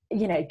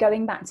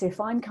 going back to,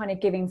 if I'm kind of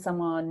giving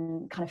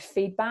someone kind of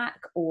feedback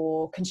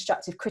or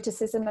constructive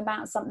criticism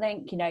about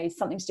something,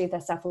 something to do with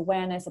their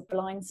self-awareness, a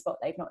blind spot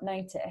they've not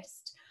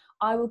noticed,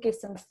 I will give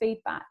some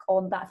feedback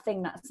on that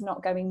thing that's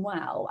not going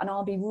well. And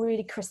I'll be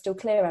really crystal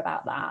clear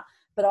about that.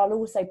 But I'll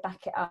also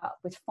back it up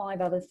with 5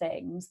 other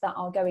things that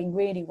are going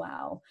really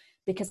well,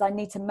 because I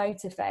need to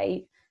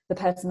motivate the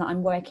person that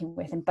I'm working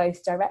with in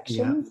both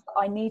directions.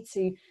 Yeah. I need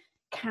to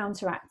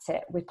counteract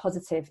it with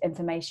positive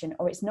information,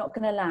 or it's not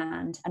going to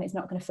land and it's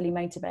not going to fully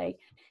motivate.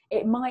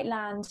 It might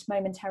land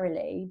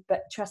momentarily,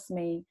 but trust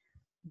me,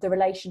 the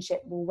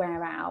relationship will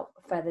wear out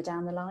further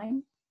down the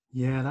line.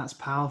 Yeah, that's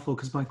powerful,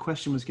 because my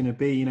question was going to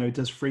be,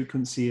 does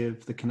frequency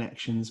of the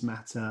connections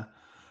matter?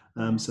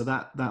 So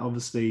that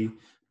obviously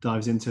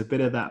dives into a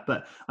bit of that.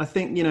 But I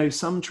think,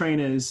 some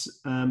trainers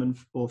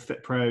or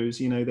fit pros,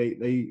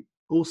 they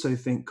also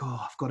think,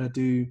 I've got to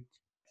do,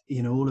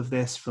 all of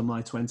this for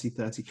my 20,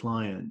 30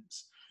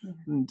 clients. Yeah.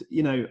 And,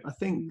 I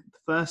think the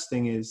first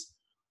thing is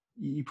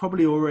you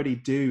probably already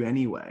do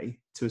anyway,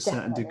 to a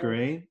certain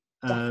degree.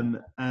 And,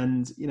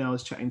 I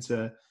was chatting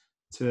to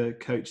a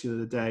coach the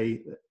other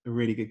day, a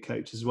really good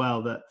coach as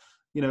well, that,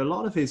 a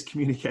lot of his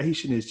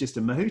communication is just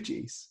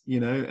emojis,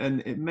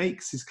 and it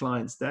makes his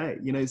client's day,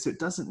 so it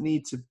doesn't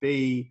need to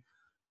be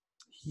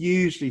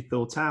hugely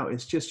thought out.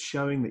 It's just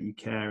showing that you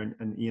care,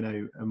 and you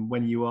know, and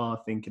when you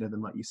are thinking of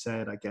them, like you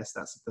said, I guess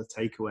that's the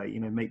takeaway. You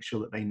know, make sure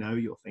that they know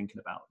you're thinking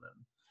about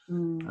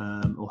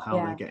them, or how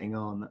they're getting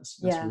on. That's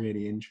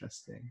really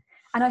interesting.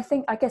 And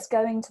I guess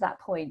going to that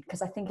point,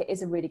 because I think it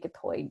is a really good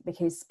point,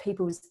 because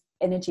people's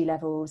energy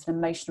levels and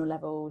emotional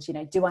levels, you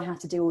know, do I have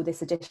to do all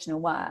this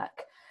additional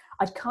work?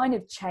 I'd kind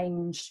of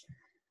change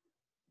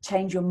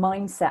your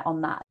mindset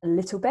on that a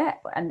little bit.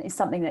 And it's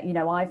something that, you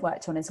know, I've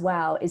worked on as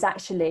well, is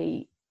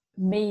actually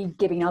me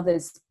giving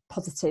others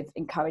positive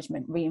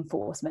encouragement,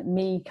 reinforcement,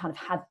 me kind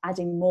of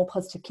adding more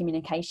positive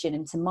communication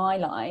into my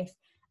life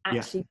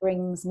actually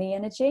brings me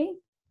energy.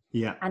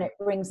 Yeah. And it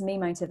brings me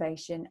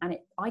motivation, and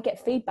I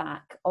get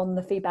feedback on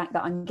the feedback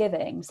that I'm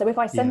giving. So if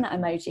I send that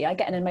emoji, I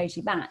get an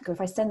emoji back. Or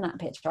if I send that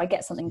picture, I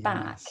get something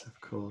back.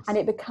 Of course. And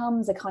it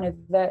becomes a kind of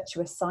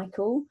virtuous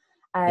cycle.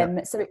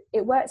 So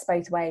it works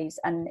both ways,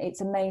 and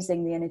it's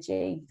amazing the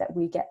energy that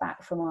we get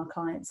back from our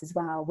clients as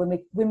well when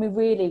we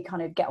really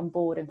kind of get on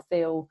board and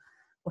feel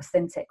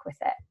authentic with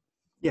it.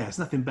 Yeah, it's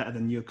nothing better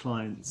than your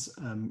clients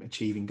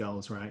achieving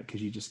goals, right?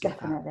 Because you just get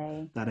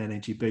that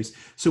energy boost.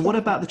 So what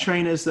about the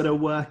trainers that are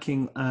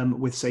working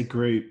with, say,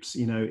 groups?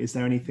 You know, is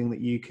there anything that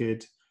you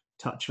could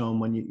touch on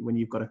when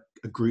you've got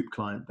a group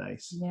client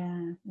base?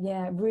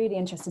 Yeah, really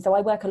interesting. So I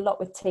work a lot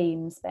with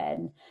teams,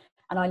 Ben,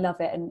 and I love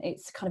it. And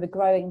it's kind of a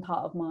growing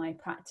part of my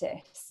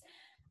practice.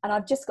 And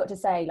I've just got to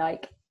say,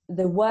 like,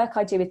 the work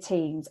I do with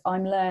teams,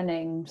 I'm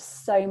learning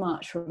so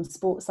much from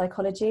sports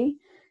psychology.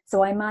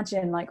 So I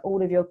imagine like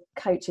all of your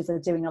coaches are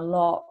doing a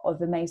lot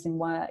of amazing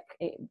work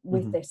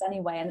with this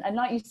anyway. And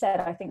like you said,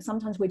 I think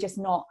sometimes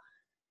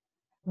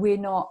we're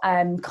not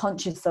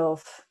conscious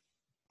of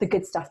the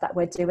good stuff that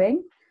we're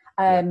doing.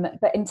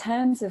 But in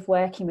terms of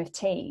working with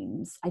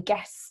teams, I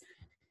guess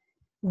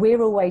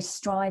we're always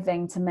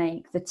striving to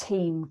make the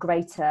team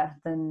greater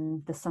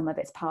than the sum of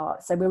its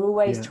parts. So we're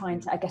always trying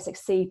to, I guess,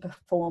 exceed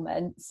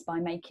performance by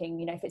making,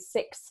 you know, if it's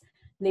 6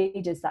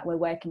 leaders that we're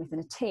working with in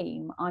a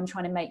team, I'm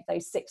trying to make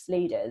those 6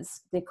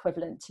 leaders the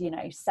equivalent to, you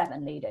know,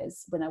 7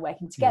 leaders when they're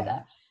working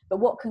together. But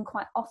what can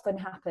quite often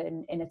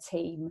happen in a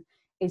team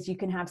is you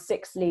can have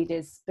 6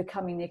 leaders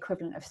becoming the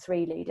equivalent of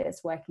 3 leaders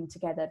working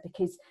together,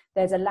 because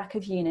there's a lack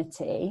of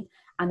unity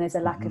and there's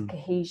a lack of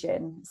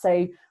cohesion.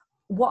 So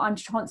what I'm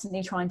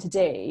constantly trying to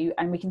do,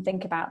 and we can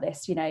think about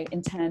this, you know,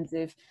 in terms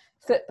of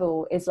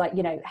football, is like,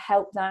 you know,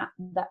 help that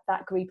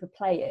group of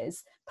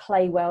players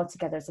play well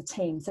together as a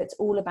team. So it's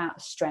all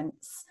about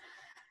strengths.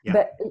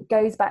 But it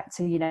goes back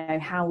to, you know,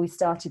 how we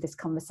started this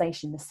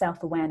conversation, the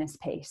self-awareness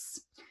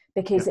piece,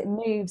 because it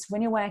moves,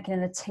 when you're working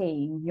in a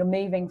team, you're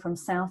moving from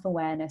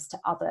self-awareness to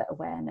other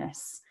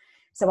awareness.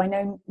 So I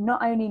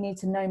not only need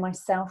to know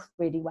myself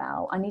really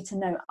well, I need to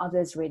know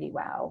others really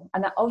well.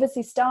 And that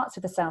obviously starts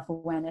with the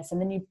self-awareness, and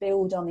then you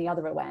build on the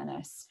other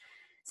awareness.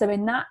 So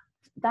in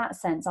that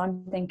sense,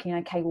 I'm thinking,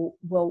 okay,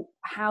 well,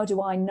 how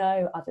do I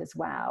know others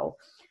well?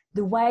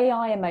 The way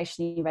I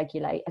emotionally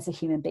regulate as a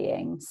human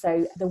being,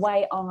 so the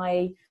way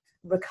I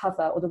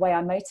recover or the way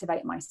I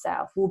motivate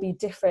myself will be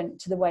different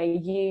to the way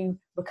you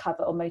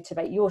recover or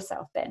motivate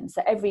yourself, Ben.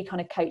 So every kind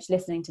of coach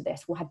listening to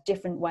this will have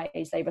different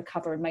ways they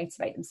recover and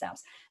motivate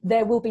themselves.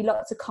 There will be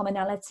lots of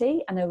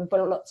commonality, and there will be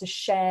lots of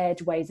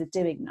shared ways of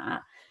doing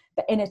that.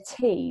 But in a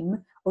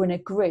team or in a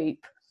group,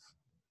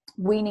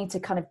 we need to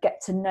kind of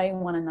get to know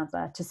one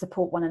another, to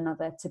support one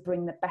another, to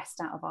bring the best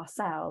out of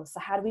ourselves. So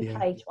how do we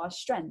play to our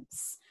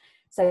strengths?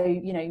 So,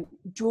 you know,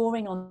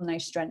 drawing on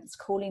those strengths,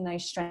 calling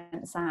those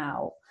strengths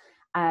out,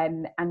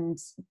 and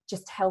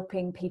just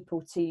helping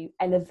people to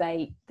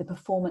elevate the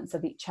performance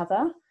of each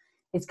other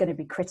is going to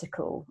be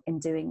critical in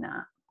doing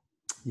that.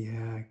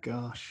 Yeah,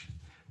 gosh.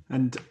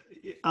 And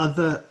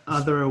other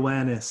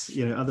awareness,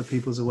 you know, other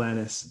people's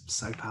awareness,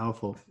 so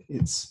powerful.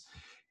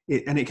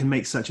 And it can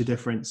make such a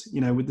difference,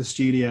 you know, with the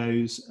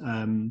studios.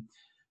 I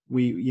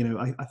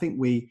think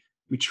we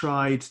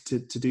tried to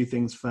do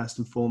things first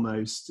and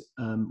foremost,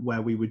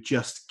 where we were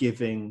just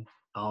giving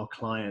our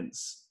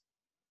clients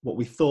what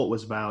we thought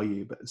was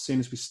value. But as soon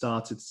as we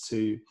started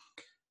to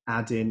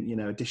add in, you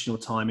know, additional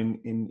time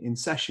in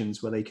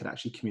sessions where they could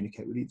actually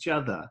communicate with each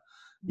other,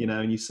 you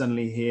know, and you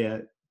suddenly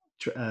hear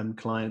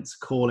clients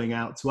calling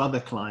out to other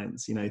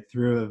clients, you know,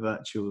 through a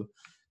virtual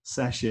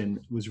session,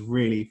 was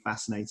really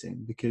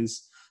fascinating,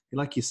 because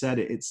like you said,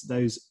 it's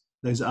those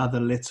other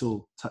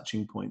little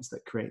touching points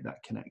that create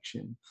that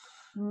connection.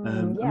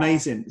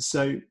 Amazing.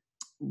 So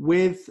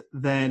with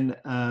then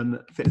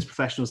fitness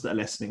professionals that are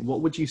listening,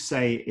 what would you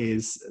say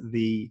is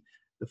the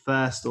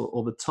first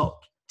or the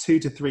top 2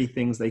 to 3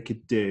 things they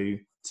could do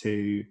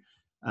to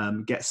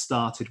get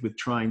started with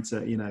trying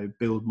to, you know,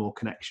 build more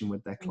connection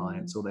with their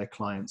clients or their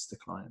clients to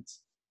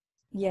clients?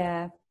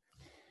 Yeah.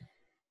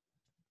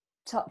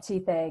 Top 2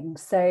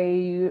 things.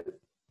 So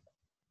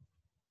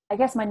I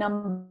guess my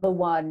number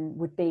 1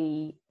 would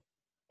be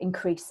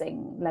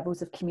increasing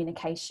levels of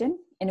communication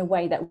in a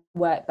way that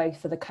work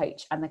both for the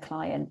coach and the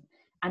client,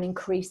 and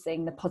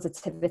increasing the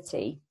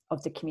positivity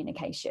of the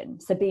communication.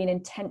 So being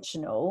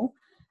intentional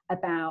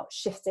about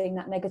shifting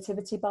that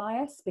negativity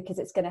bias, because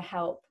it's going to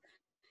help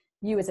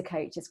you as a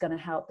coach, it's going to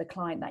help the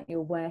client that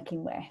you're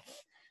working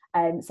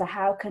with. So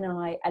how can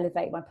I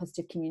elevate my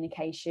positive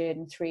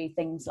communication through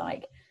things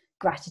like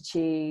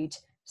gratitude,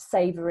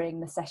 savouring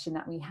the session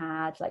that we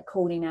had, like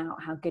calling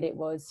out how good it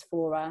was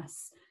for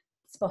us,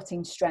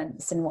 spotting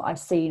strengths in what I've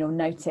seen or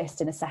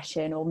noticed in a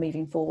session or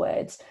moving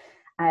forward,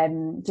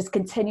 just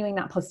continuing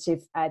that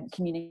positive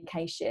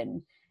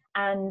communication.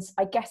 And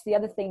I guess the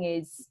other thing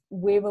is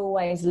we're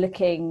always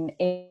looking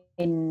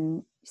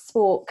in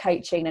sport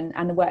coaching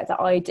and the work that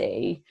I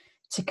do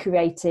to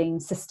creating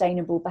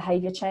sustainable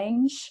behaviour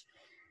change.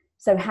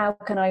 So how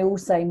can I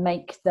also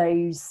make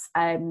those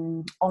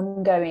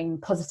ongoing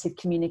positive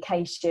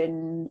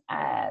communication,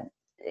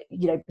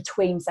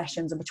 between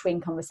sessions or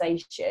between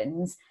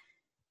conversations,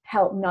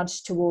 help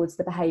nudge towards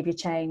the behaviour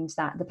change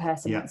that the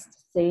person wants to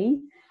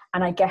see?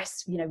 And I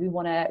guess, we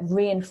want to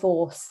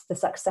reinforce the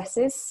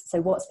successes.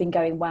 So what's been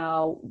going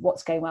well,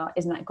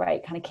 isn't that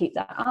great? Kind of keep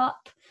that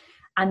up.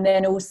 And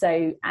then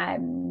also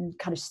kind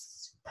of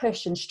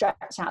push and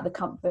stretch out the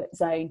comfort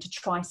zone to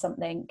try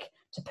something,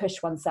 to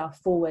push oneself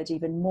forward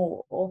even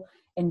more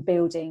in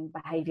building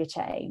behaviour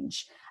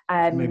change.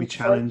 Maybe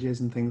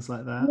challenges and things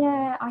like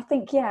that. I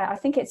think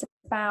it's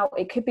about,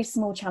 it could be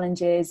small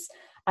challenges.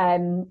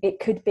 It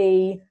could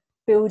be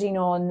building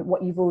on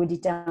what you've already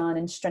done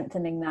and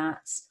strengthening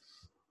that.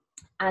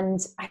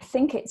 And I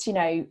think it's,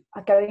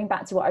 going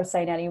back to what I was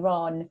saying earlier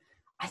on,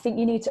 I think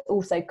you need to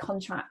also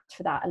contract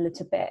for that a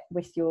little bit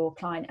with your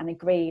client and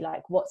agree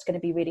like what's going to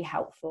be really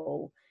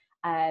helpful.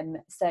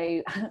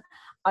 So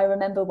I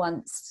remember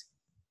once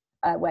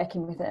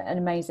working with an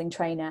amazing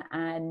trainer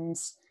and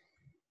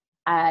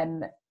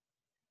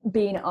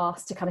being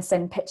asked to kind of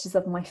send pictures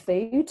of my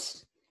food.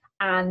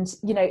 And,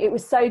 it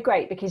was so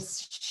great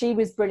because she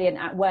was brilliant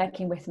at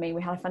working with me.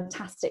 We had a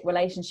fantastic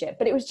relationship,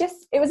 but it was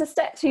a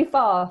step too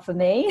far for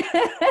me.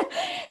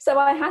 So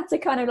I had to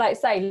kind of like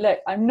say, look,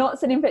 I'm not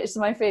sending pictures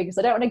of my food because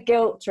I don't want to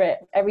guilt trip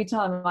every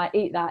time I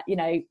eat that,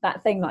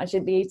 that thing that I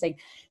shouldn't be eating.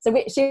 So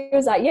she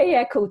was like,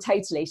 yeah, cool,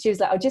 totally. She was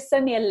like, oh, just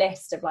send me a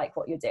list of like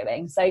what you're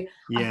doing. So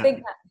I think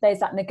that there's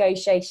that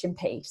negotiation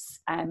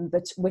piece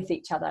but with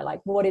each other,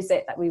 like what is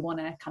it that we want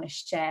to kind of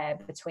share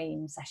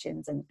between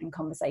sessions and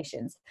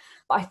conversations.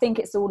 But I think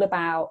it's all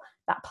about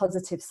that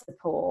positive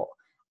support.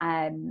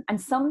 And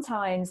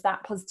sometimes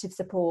that positive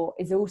support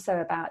is also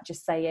about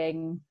just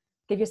saying,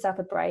 give yourself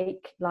a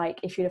break.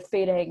 Like if you're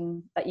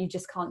feeling that you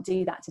just can't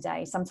do that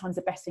today, sometimes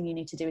the best thing you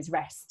need to do is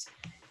rest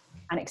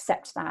and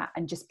accept that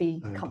and just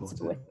be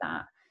comfortable with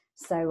that.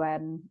 So,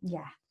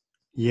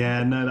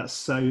 Yeah, no, that's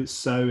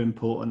so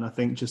important. I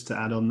think just to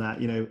add on that,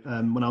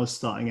 when I was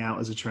starting out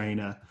as a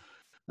trainer,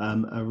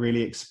 a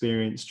really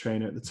experienced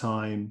trainer at the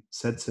time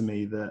said to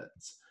me that,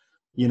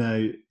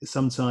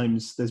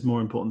 sometimes there's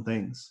more important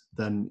things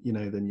than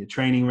your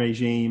training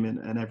regime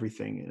and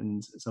everything.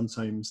 And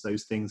sometimes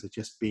those things are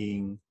just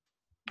being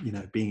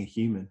a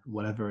human,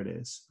 whatever it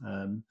is.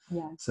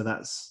 So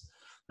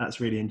that's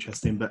really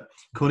interesting. But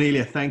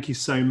Cornelia, thank you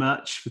so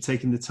much for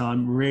taking the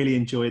time. Really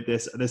enjoyed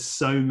this. There's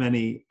so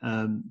many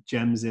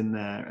gems in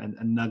there and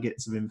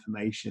nuggets of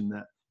information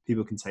that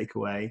people can take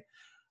away.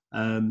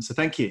 So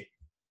thank you.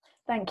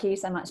 Thank you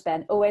so much,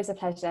 Ben. Always a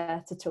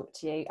pleasure to talk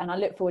to you. And I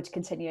look forward to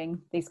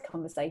continuing these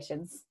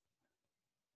conversations.